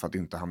stenhårt för att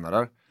inte hamna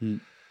där.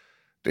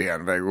 Det är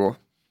en väg att gå.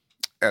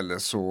 Eller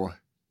så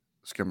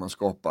ska man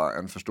skapa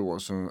en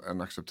förståelse,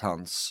 en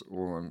acceptans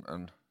och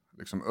en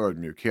liksom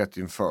ödmjukhet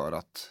inför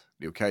att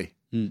det är okej.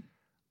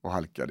 Och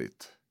halka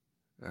dit.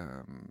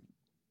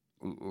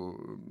 Och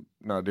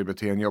när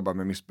DBT jobbar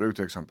med missbruk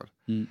till exempel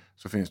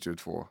så finns det ju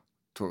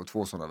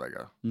två sådana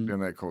vägar. Den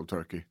ena är cold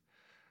turkey.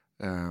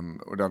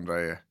 Och den andra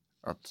är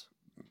att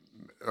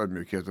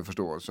ödmjukhet och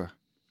förståelse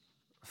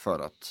för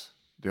att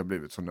det har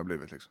blivit som det har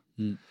blivit liksom.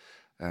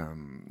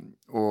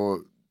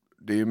 Och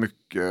det är ju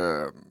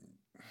mycket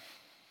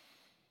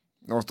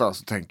någonstans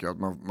så tänker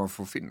jag att man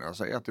får finna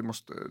sig att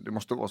det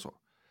måste vara så.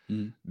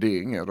 Det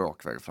är ingen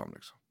rak väg fram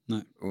liksom.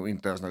 Nej. Och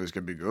inte ens när vi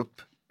ska bygga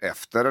upp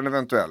efter en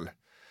eventuell,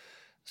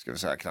 ska vi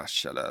säga,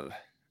 krasch eller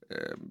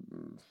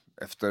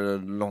efter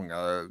långa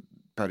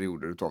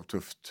perioder utav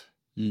tufft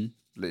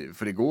liv.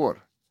 För det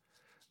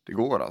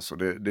går alltså.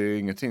 Det är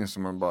ingenting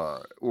som man bara,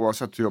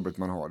 oavsett hur jobbigt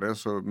man har det,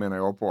 så menar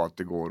jag på att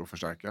det går att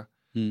förstärka.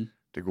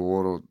 Det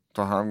går att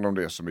ta hand om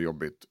det som är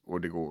jobbigt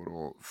och det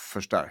går att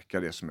förstärka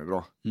det som är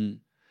bra.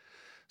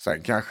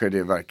 Sen kanske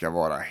det verkar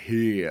vara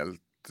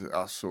helt,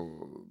 alltså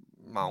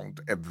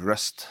Mount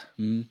Everest.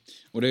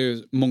 Och det är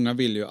ju, många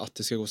vill ju att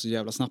det ska gå så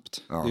jävla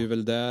snabbt. Ja. Det är ju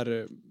väl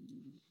där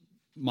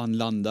man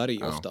landar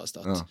i oftast.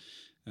 Att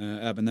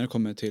även när det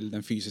kommer till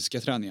den fysiska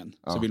träningen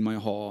så vill man ju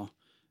ha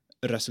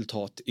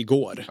resultat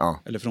igår.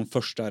 Eller från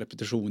första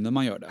repetitionen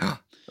man gör det. Ja,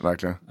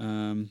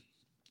 verkligen.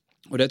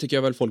 Och det tycker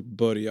jag väl folk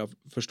börjar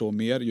förstå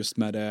mer just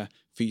med det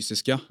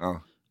fysiska.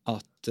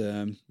 Att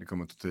det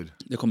kommer ta tid.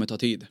 Det kommer ta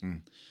tid.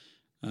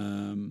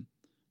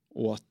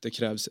 Och att det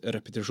krävs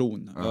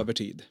repetition över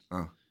tid.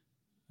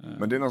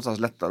 Men det är någonstans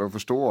lättare att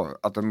förstå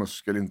att en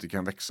muskel inte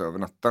kan växa över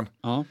natten.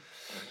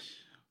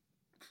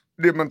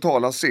 Det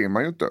mentala ser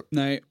man ju inte.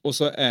 Nej, och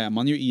så är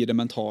man ju i det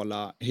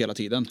mentala hela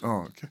tiden.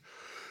 Okay.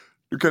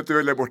 Du kan inte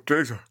välja bort det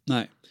liksom.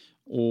 Nej,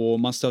 och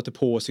man stöter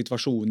på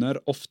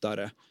situationer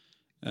oftare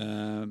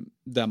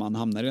där man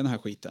hamnar i den här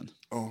skiten.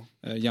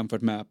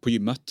 Jämfört med på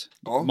gymmet.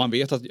 Man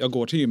vet att jag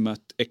går till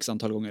gymmet x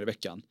antal gånger i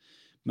veckan.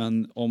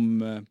 Men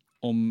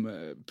om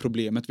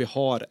problemet vi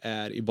har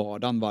är i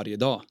vardagen varje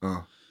dag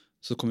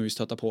så kommer vi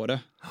stöta på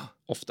det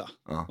ofta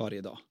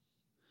varje dag.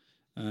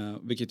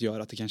 Vilket gör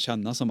att det kan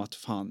kännas som att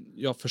fan,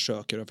 jag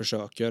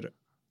försöker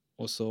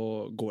och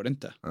så går det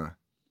inte.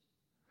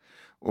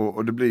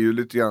 Och det blir ju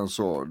lite grann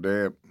så,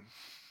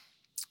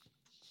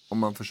 om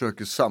man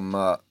försöker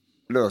samma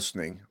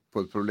lösning på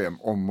ett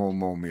problem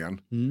om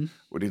igen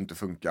och det inte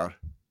funkar.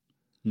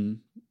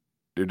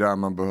 Det är där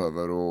man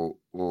behöver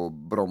att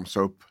bromsa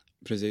upp.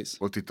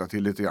 Precis. Och titta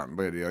till lite grann,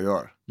 vad är det jag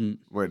gör?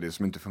 Vad är det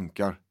som inte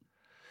funkar?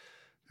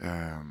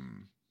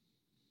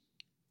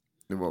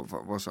 Det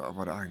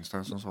var det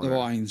Einstein som sa det? Det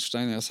var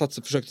Einstein. Jag satt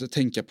och försökte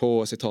tänka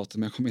på citatet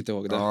men jag kommer inte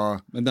ihåg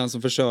det. Men den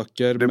som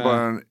försöker... Det är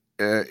bara en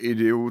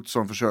idiot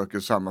som försöker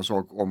samma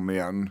sak om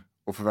igen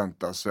och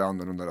förväntar sig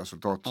annorlunda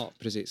resultat. Ja,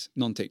 precis.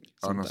 Någonting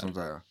sånt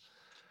där.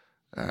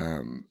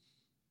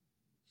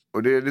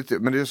 Och det är lite,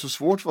 men det är så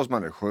svårt för oss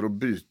människor att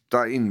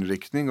byta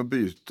inriktning och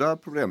byta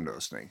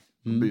problemlösning.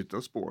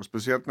 Byta spår,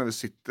 speciellt när vi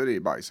sitter i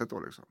bajset då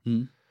liksom.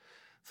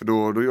 För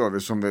då gör vi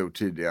som vi gjort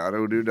tidigare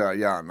och det är där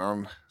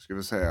hjärnan, ska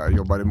vi säga,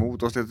 jobbar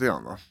emot oss lite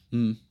grann va.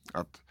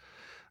 Att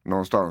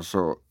någonstans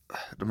så,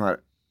 de här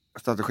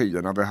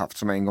strategierna vi har haft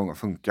som en gång har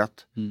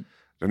funkat,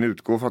 den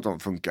utgår för att de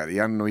funkar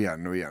igen och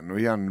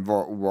igen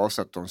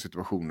oavsett om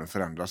situationen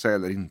förändrar sig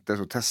eller inte,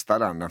 så testar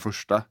den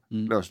första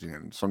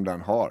lösningen som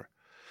den har.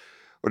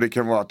 Och det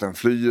kan vara att den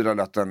flyr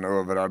eller att den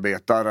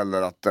överarbetar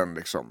eller att den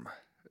liksom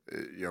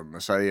gömmer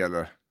sig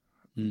eller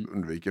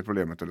undviker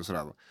problemet eller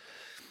sådär.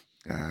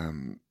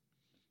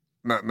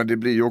 Men det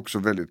blir ju också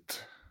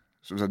väldigt,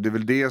 det är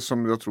väl det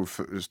som jag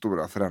tror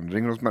stora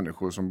förändringar hos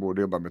människor som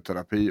både jobbar med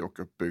terapi och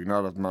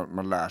uppbyggnad, att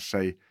man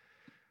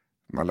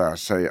lär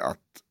sig att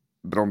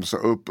bromsa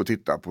upp och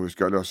titta på hur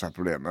ska jag lösa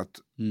problemet.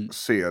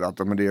 Ser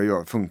att men det jag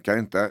gör funkar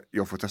inte,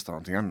 jag får testa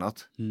någonting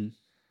annat.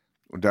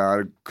 Och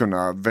där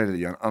kunna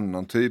välja en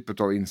annan typ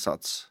av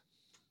insats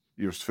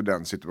just för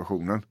den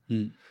situationen.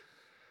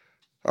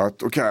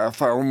 Att okej,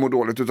 jag mår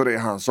dåligt utav det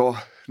han sa.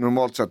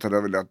 Normalt sett hade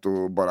jag velat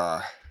att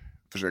bara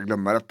försöka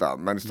glömma detta.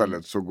 Men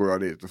istället så går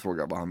jag dit och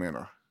frågar vad han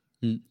menar.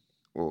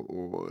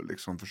 Och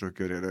liksom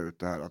försöker reda ut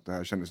det här. Att det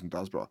här kändes inte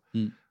alls bra.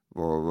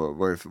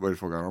 Vad är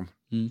frågan om?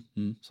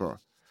 Så,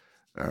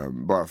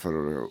 bara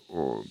för att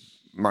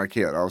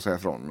markera och säga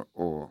ifrån.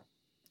 Och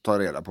ta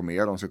reda på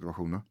mer om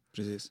situationen.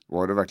 Precis.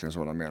 Var det verkligen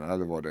så han menar?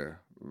 Eller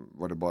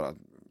var det bara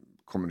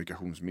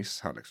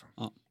kommunikationsmiss här liksom?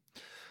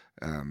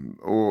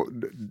 Och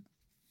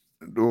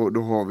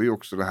då har vi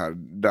också det här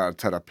där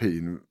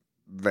terapin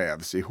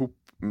vävs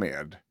ihop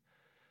med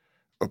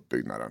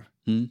uppbyggnaden.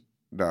 Mm.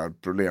 Där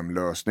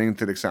problemlösning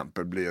till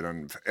exempel blir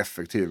en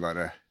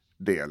effektivare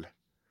del.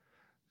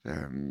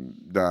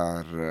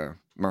 Där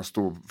man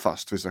står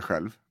fast vid sig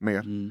själv mer.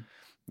 Mm.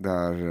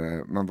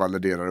 Där man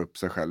validerar upp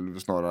sig själv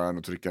snarare än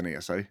att trycka ner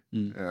sig.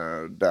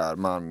 Där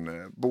man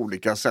på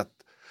olika sätt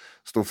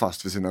står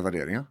fast vid sina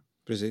värderingar.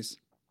 Precis.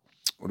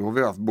 Och då har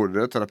vi haft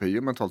både terapi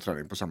och mental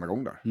träning på samma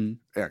gång där.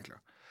 Egentligen.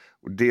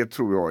 Och det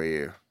tror jag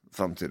är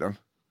framtiden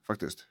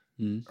faktiskt.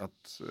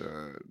 Att,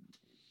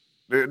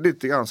 det är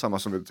lite grann samma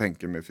som vi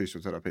tänker med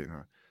fysioterapin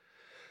här.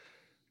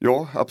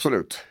 Ja,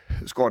 absolut.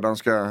 Skadan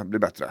ska bli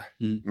bättre.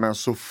 Men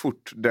så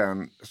fort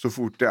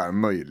det är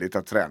möjligt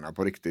att träna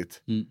på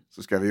riktigt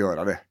så ska vi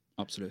göra det.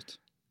 Absolut.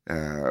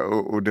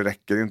 Och det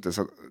räcker inte.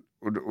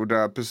 Och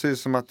där,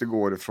 precis som att det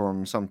går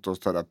från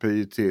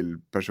samtalsterapi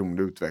till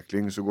personlig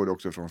utveckling så går det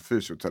också från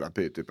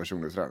fysioterapi till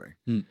personlig träning.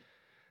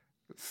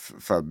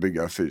 För att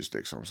bygga fys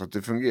liksom. Så att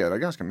det fungerar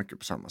ganska mycket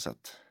på samma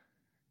sätt.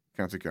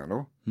 Kan jag tycka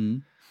ändå.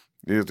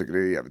 Jag tycker det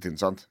är jävligt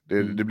intressant.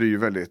 Det blir ju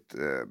väldigt,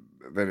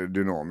 väldigt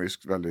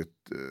dynamiskt,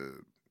 väldigt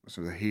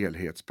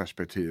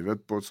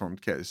helhetsperspektivet på ett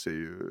sånt case är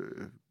ju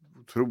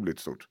otroligt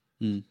stort.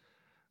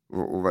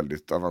 Och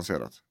väldigt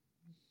avancerat.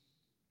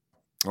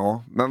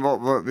 Ja, men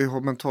vi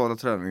har mentala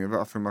träningar, vi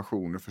har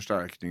affirmationer,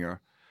 förstärkningar.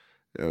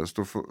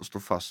 Stå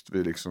fast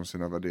vid liksom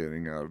sina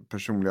värderingar.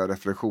 Personliga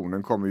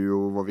reflektionen kommer ju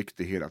att vara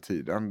viktig hela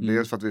tiden.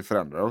 Dels för att vi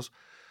förändrar oss.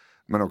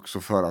 Men också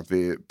för att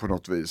vi på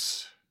något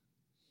vis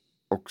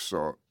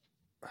också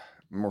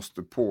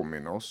måste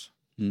påminna oss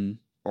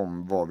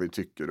om vad vi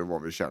tycker och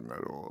vad vi känner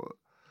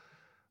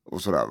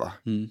och sådär va.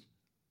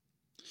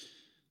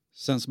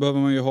 Sen så behöver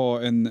man ju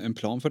ha en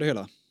plan för det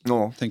hela.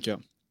 Ja. Tänker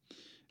jag.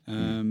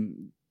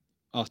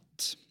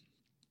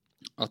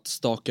 Att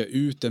staka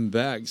ut en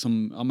väg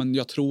som, ja men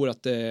jag tror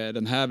att det är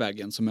den här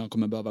vägen som jag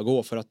kommer behöva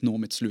gå för att nå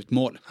mitt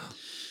slutmål.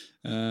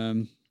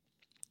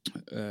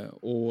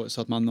 Och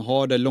så att man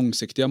har det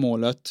långsiktiga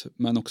målet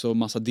men också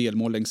massa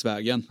delmål längs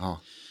vägen.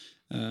 Ja.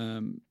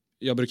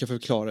 Jag brukar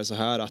förklara det så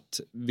här att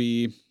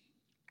vi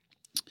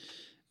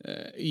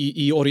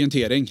i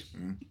orientering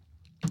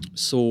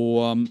så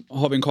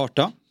har vi en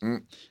karta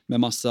med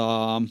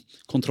massa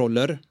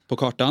kontroller på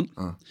kartan.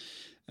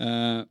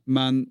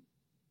 Men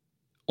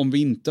om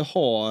vi inte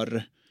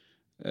har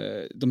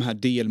de här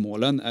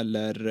delmålen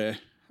eller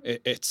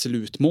ett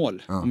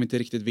slutmål, om vi inte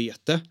riktigt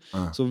vet det,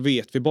 så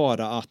vet vi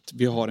bara att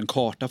vi har en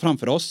karta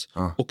framför oss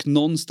och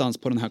någonstans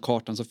på den här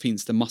kartan så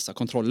finns det massa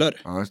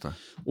kontroller. Just det.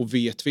 Och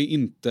vet vi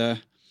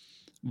inte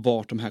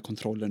vart de här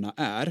kontrollerna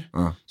är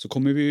så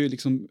kommer vi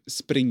liksom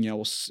springa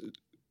oss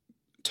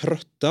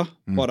trötta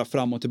bara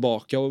fram och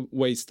tillbaka och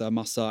wastea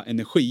massa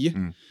energi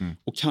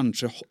och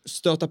kanske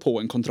stöta på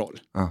en kontroll.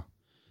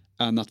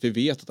 Än att vi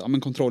vet att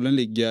men kontrollen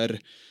ligger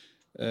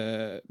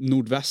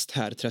nordväst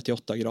här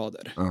 38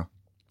 grader.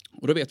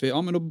 Och då vet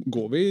vi, men då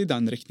går vi i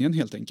den riktningen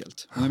helt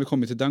enkelt. Och när vi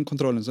kommer till den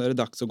kontrollen så är det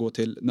dags att gå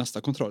till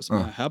nästa kontroll som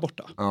är här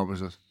borta. Ja,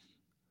 precis.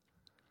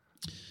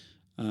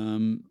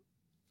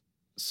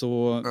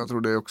 Så... Jag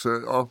tror det är också,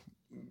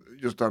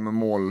 just det här med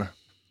mål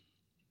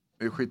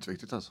är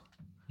skitviktigt alltså.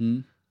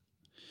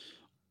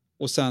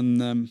 Och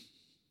sen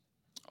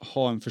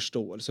ha en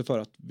förståelse för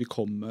att vi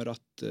kommer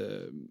att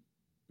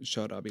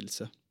köra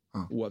vilse.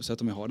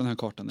 Oavsett om vi har den här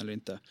kartan eller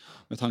inte.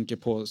 Med tanke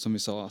på, som vi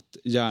sa, att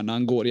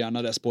hjärnan går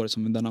gärna det spåret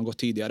som den har gått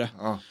tidigare.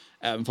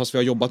 Även fast vi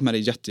har jobbat med det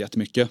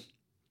jättemycket.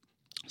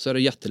 Så är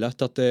det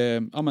jättelätt att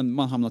man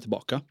hamnar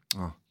tillbaka.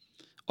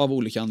 Av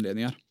olika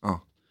anledningar.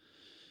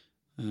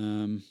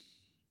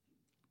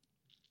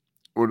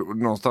 Och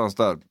någonstans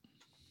där,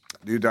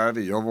 det är ju där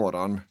vi har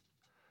våran,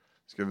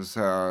 ska vi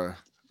säga,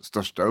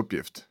 största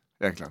uppgift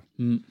egentligen.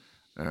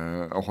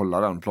 Att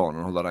hålla den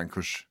planen, hålla den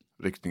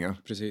kursriktningen.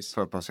 Precis.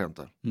 För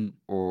patienter.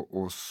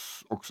 Och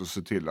också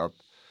se till att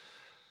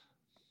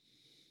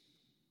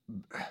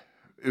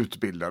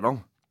utbilda dem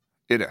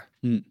i det.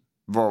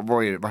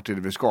 Vart är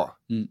det vi ska?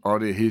 Ja,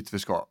 det är hit vi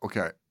ska.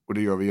 Okej. Och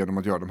det gör vi genom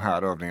att göra de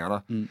här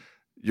övningarna.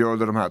 Gör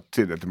det de här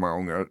tillräckligt många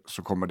gånger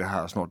så kommer det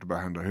här snart att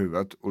börja hända i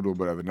huvudet. Och då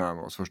börjar vi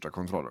närma oss första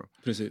kontrollen.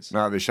 Precis.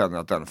 När vi känner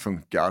att den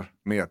funkar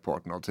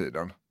merparten av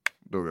tiden,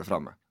 då är vi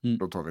framme.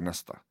 Då tar vi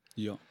nästa.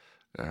 Ja.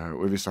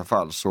 Och i vissa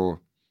fall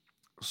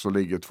så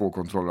ligger 2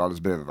 kontroller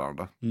alldeles bredvid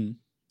varandra.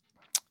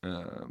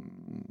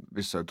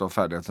 Vissa av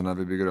färdigheterna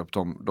vi bygger upp,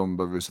 de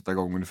behöver vi sätta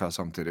igång ungefär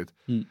samtidigt.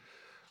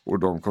 Och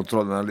de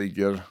kontrollerna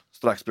ligger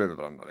strax bredvid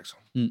varandra. Liksom.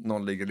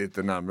 Någon ligger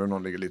lite närmare och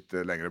någon ligger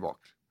lite längre bak.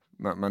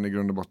 Men i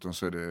grund och botten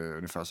så är det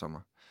ungefär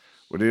samma.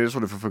 Och det är så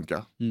det får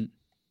funka.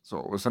 Så,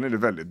 och sen är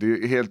det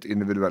är helt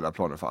individuella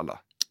planer för alla.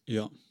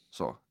 Ja.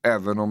 Så,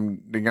 även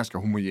om det är en ganska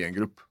homogen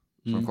grupp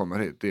som kommer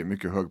hit. Det är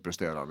mycket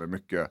högpresterande,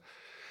 mycket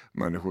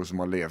människor som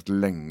har levt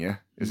länge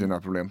i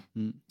sina problem.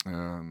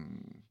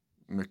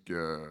 Mycket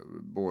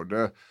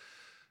både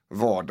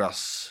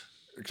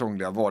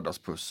krångliga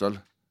vardagspussel,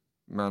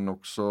 men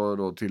också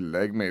då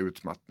tillägg med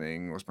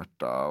utmattning och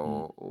smärta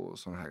och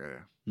såna här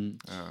grejer.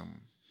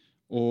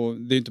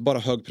 Och det är inte bara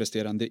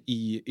högpresterande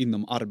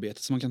inom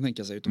arbetet som man kan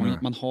tänka sig. Utan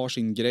man har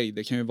sin grej.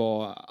 Det kan ju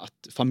vara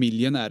att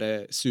familjen är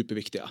det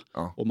superviktiga.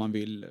 Ja. Och man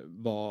vill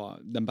vara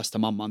den bästa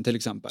mamman till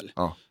exempel.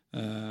 Ja.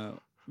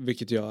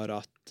 Vilket gör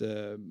att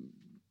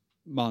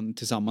man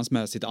tillsammans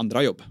med sitt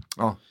andra jobb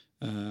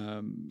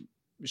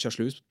kör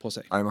slut på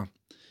sig. Amen.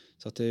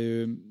 Så att det är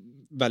ju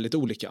väldigt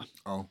olika.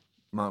 Ja.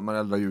 Man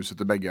eldar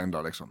ljuset i bägga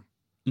ändar liksom.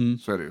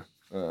 Så är det ju.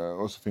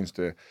 Och så finns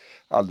det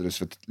alldeles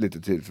för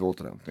lite tid för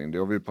återhämtning. Det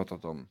har vi ju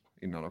pratat om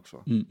innan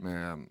också.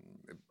 Med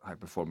high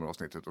performer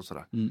avsnittet och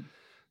sådär.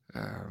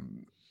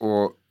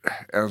 Och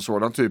en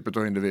sådan typ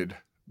av individ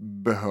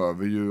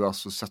behöver ju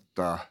alltså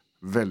sätta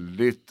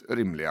väldigt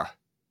rimliga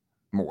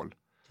mål.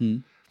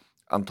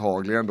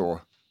 Antagligen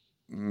då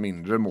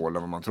mindre mål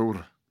än vad man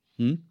tror.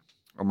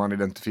 Om man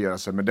identifierar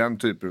sig med den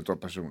typen av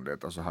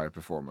personlighet, alltså high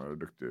performer och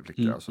duktig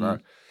flicka och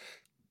sådär.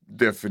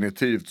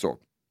 Definitivt så.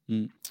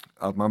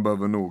 Att man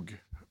behöver nog,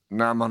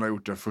 när man har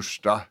gjort det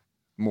första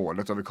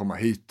målet av att komma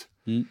hit,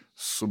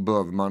 så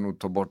behöver man nog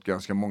ta bort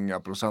ganska många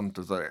procent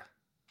av det.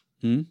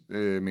 Det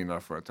är min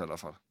erfarenhet i alla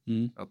fall.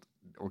 Att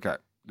okej,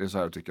 det är så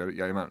här jag tycker,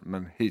 jajamän,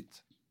 men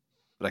hit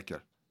räcker.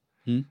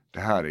 Det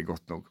här är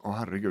gott nog.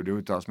 Herregud, det är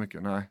inte alls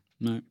mycket. Nej.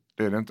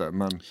 Det är det inte,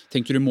 men...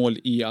 Tänker du mål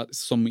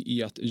som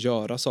i att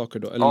göra saker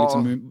då? Eller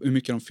liksom hur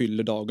mycket de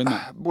fyller dagen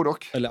med? Både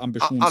och. Eller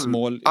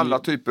ambitionsmål? Alla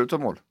typer av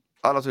mål.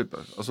 Alla typer.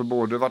 Alltså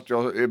både vart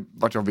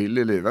jag vill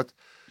i livet.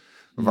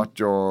 Vart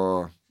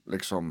jag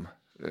liksom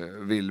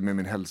vill med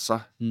min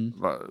hälsa.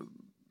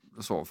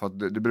 Så, för att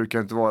det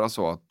brukar inte vara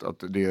så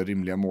att det är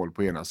rimliga mål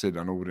på ena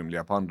sidan och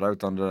orimliga på andra.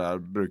 Utan det där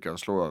brukar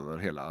slå över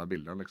hela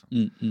bilden.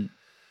 Liksom.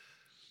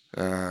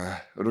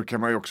 Och då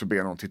kan man ju också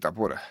be någon titta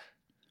på det.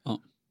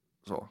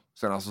 Så.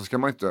 Sen alltså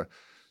ska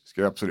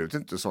jag absolut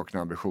inte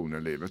sakna ambitioner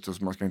i livet.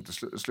 Så man ska inte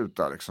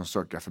sluta liksom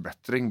söka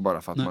förbättring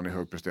bara för att man är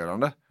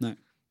högpresterande. Nej.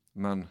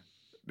 Men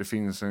det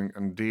finns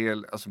en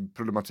del, alltså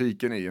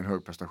problematiken i en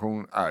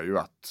högprestation är ju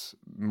att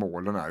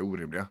målen är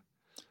orimliga.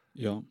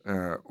 Ja.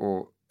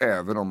 Och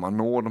även om man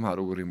når de här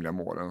orimliga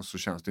målen så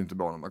känns det inte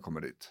bra när man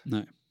kommer dit.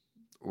 Nej.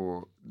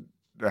 Och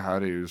det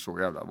här är ju så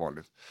jävla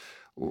vanligt.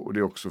 Och det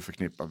är också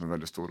förknippat med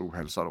väldigt stor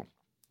ohälsa då.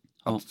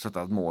 Att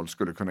sätta ett mål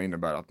skulle kunna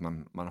innebära att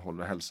man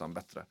håller hälsan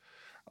bättre.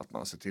 Att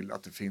man ser till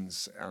att det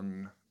finns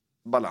en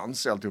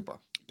balans i alltihopa.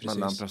 Precis.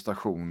 Mellan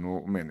prestation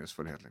och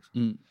meningsfullhet.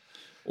 Liksom.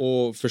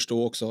 Och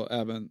förstå också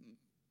även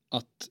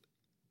att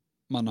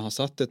man har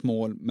satt ett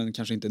mål men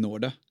kanske inte når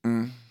det.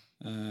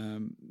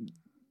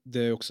 Det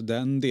är också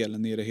den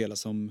delen i det hela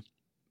som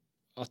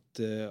att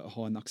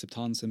ha en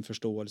acceptans, en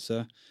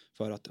förståelse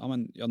för att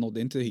jag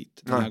nådde inte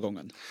hit den här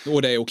gången.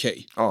 Och det är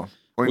okej. Ja,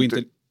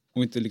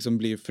 och inte liksom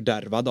bli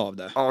fördärvad av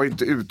det. Ja,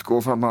 inte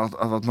utgå från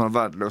att man är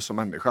värdelös som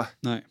människa.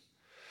 Nej.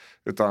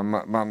 Utan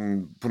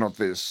man på något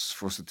vis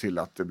får se till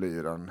att det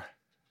blir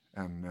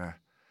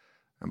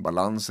en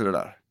balans i det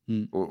där.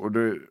 Och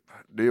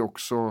det är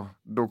också,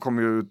 då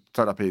kommer ju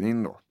terapin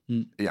in då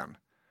igen.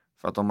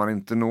 För att om man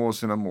inte når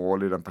sina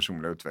mål i den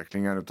personliga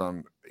utvecklingen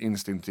utan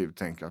instinktivt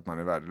tänker att man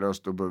är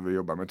värdelös, då behöver vi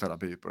jobba med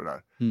terapi på det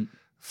där.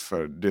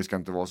 För det ska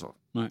inte vara så.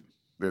 Nej.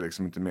 Det är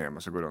liksom inte mer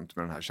man ska gå runt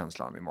med den här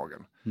känslan i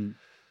magen.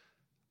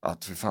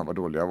 Att för fan vad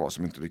dålig jag var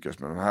som inte lyckas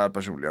med de här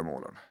personliga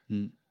målen.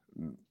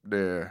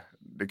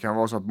 Det kan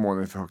vara så att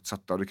målen är för högt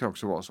satta och det kan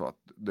också vara så att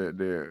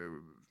det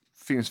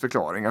finns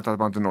förklaring att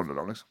man inte nådde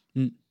dem. Liksom.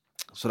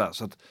 Sådär,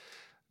 så att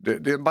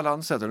det är en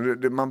balans.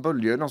 Man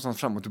böljer någonstans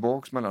fram och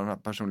tillbaka mellan den här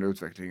personliga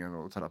utvecklingen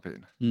och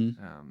terapin.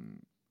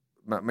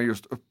 Men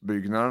just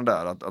uppbyggnaden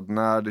där, att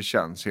när det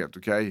känns helt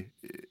okej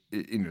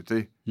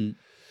inuti,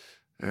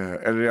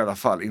 eller i alla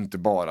fall inte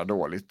bara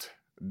dåligt,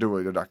 då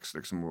är det dags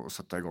liksom att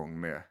sätta igång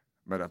med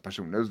den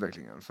personliga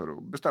utvecklingen för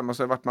att bestämma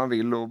sig vart man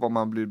vill och vad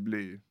man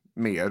blir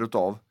mer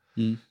utav.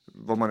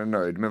 Vad man är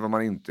nöjd med, vad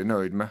man inte är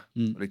nöjd med.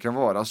 Det kan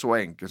vara så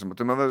enkelt som att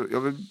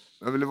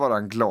jag vill vara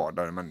en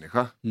gladare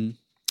människa.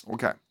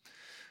 Okej.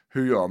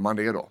 Hur gör man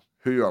det då?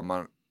 Hur gör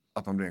man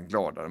att man blir en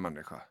gladare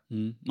människa?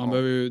 Man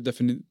behöver ju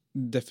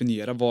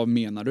definiera vad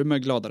menar du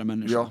med gladare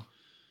människa? Ja.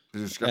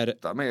 Vill du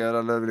skratta mer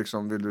eller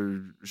liksom vill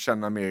du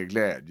känna mer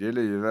glädje i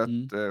livet?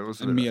 Och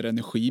så mer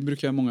energi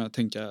brukar många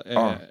tänka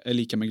är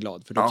lika med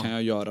glad. För då kan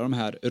jag göra de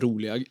här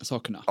roliga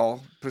sakerna. Ja,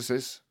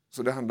 precis.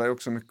 Så det handlar ju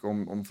också mycket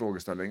om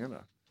frågeställningen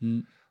där.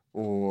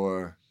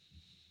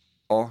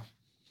 Och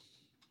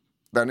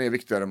den är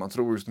viktigare än man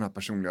tror, just den här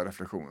personliga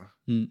reflektionen.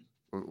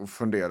 Och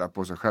fundera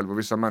på sig själv. Och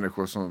vissa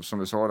människor som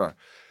vi sa där,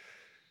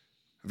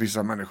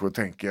 vissa människor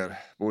tänker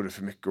både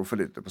för mycket och för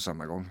lite på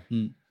samma gång.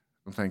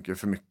 De tänker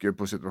för mycket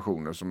på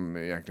situationer som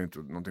egentligen inte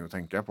är någonting att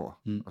tänka på.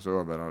 Alltså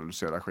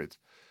överanalysera skit.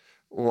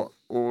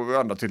 Och vid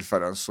andra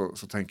tillfällen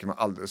så tänker man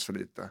alldeles för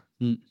lite.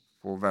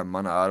 På vem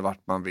man är,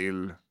 vart man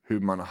vill, hur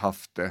man har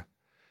haft det.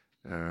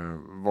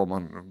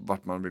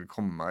 Vart man vill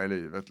komma i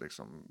livet.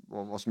 Liksom.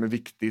 Vad som är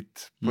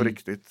viktigt på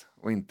riktigt.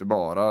 Och inte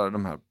bara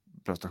de här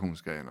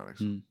prestationsgrejerna.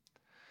 Liksom.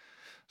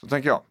 Så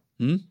tänker jag.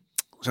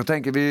 Så jag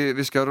tänker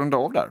vi ska runda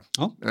av där.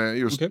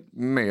 Just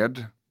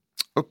med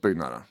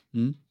uppbyggnaden.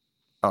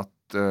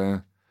 Att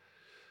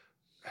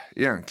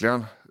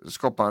egentligen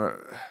skapa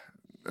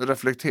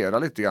reflektera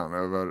lite grann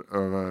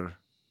över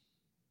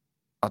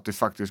att det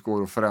faktiskt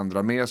går att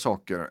förändra mer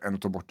saker än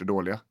att ta bort det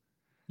dåliga.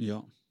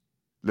 Ja.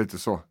 Lite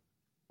så.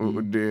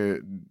 Och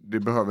det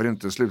behöver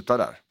inte sluta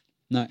där.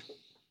 Nej.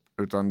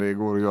 Utan det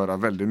går att göra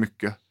väldigt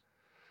mycket.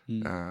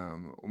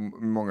 Och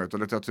många av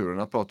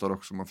litteraturerna pratar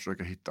också om att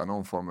försöka hitta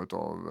någon form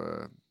av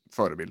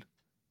förebild.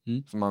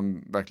 Som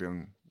man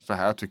verkligen, så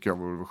här tycker jag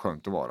vore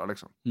skönt att vara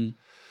liksom.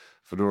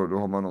 För då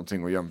har man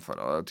någonting att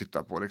jämföra och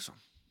titta på liksom.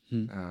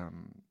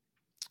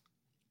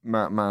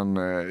 Men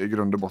i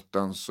grund och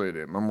botten så är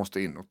det, man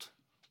måste inåt.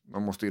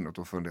 Man måste inåt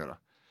och fundera.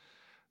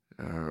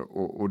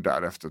 Och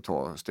därefter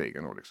ta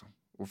stegen då liksom.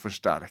 Och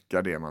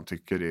förstärka det man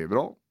tycker är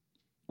bra.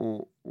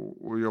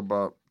 Och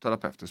jobba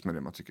terapeutiskt med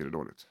det man tycker är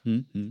dåligt.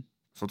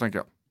 Så tänker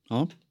jag.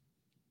 Ja.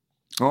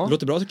 Det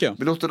låter bra tycker jag.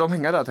 Vi låter dem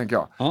hänga där tänker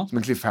jag. Ja. Som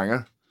en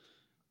cliffhanger.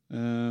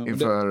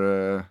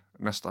 Inför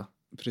nästa.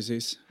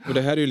 Precis. Och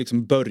det här är ju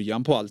liksom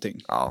början på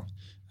allting. Ja.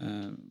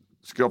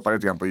 Skrapa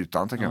lite grann på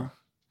ytan tänker jag.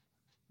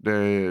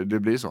 Det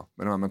blir så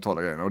med de här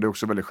mentala grejerna. Och det är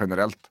också väldigt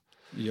generellt.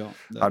 Ja,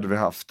 hade vi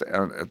haft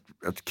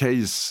ett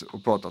case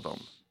och pratat om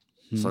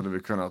så hade vi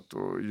kunnat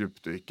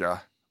djupdyka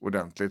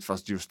ordentligt,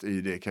 fast just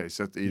i det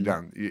caset,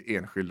 i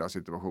enskilda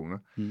situationer.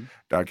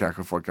 Där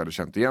kanske folk hade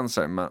känt igen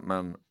sig,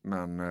 men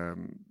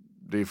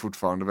det är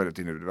fortfarande väldigt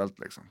individuellt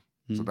liksom.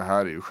 Så det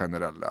här är ju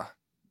generella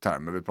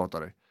termer vi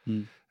pratar i.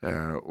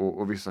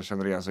 Och vissa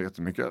känner igen sig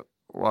jättemycket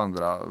och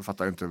andra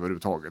fattar inte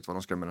överhuvudtaget vad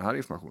de ska med den här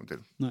informationen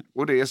till. Nej.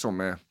 Och det är som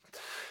med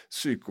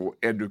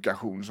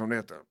psykoedukation som det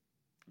heter.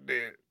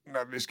 Det är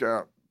när vi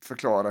ska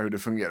förklara hur det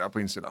fungerar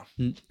på insidan.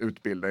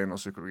 Utbilda inom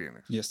psykologin.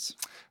 Yes.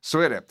 Så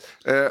är det.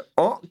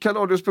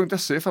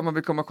 Kaladius.se för man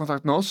vill komma i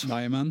kontakt med oss.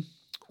 Jajamän.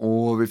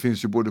 Och vi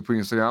finns ju både på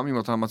Instagram,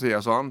 Jonathan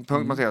Mattiasson,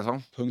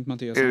 Mattiasson.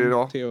 Mattiasson. Är det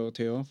idag?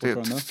 Theo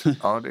fortfarande.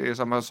 Ja, det är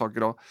samma sak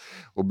idag.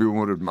 Och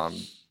Bomo Rudman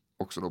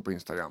också då på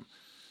Instagram.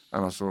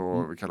 Annars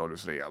så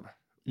Kaladius Rehab.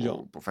 Ja.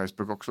 Och på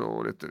Facebook också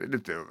och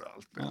lite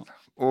överallt. Ja.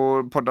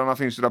 Och poddarna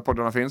finns ju där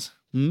poddarna finns.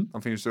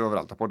 De finns ju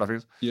överallt där poddar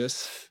finns.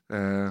 Yes.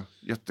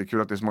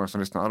 Jättekul att det är så många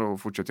som lyssnar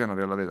och fortsätt gärna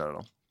dela vidare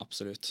då.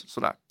 Absolut.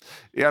 Sådär.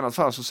 I annat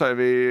fall så säger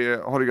vi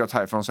ha det gött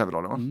här från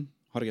Sävedalen.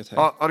 Ha det gött här.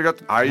 Ja, ha det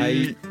gött.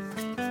 Hej.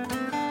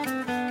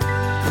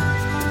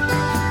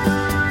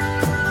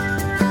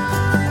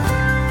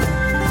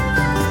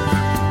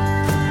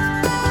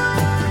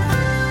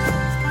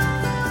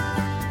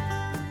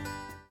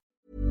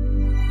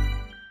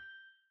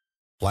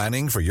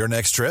 Planning for your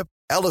next trip?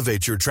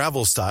 Elevate your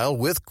travel style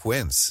with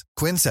Quince.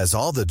 Quince has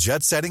all the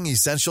jet-setting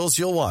essentials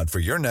you'll want for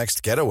your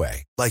next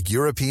getaway, like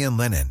European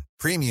linen,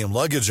 premium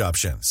luggage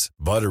options,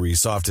 buttery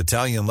soft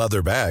Italian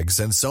leather bags,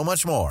 and so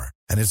much more.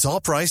 And it's all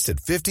priced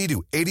at 50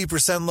 to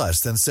 80%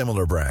 less than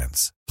similar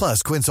brands.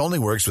 Plus, Quince only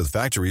works with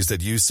factories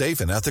that use safe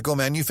and ethical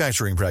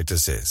manufacturing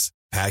practices.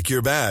 Pack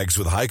your bags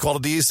with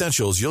high-quality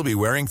essentials you'll be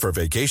wearing for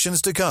vacations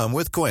to come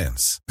with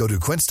Quince. Go to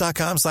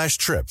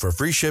quince.com/trip for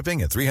free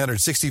shipping and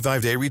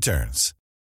 365-day returns.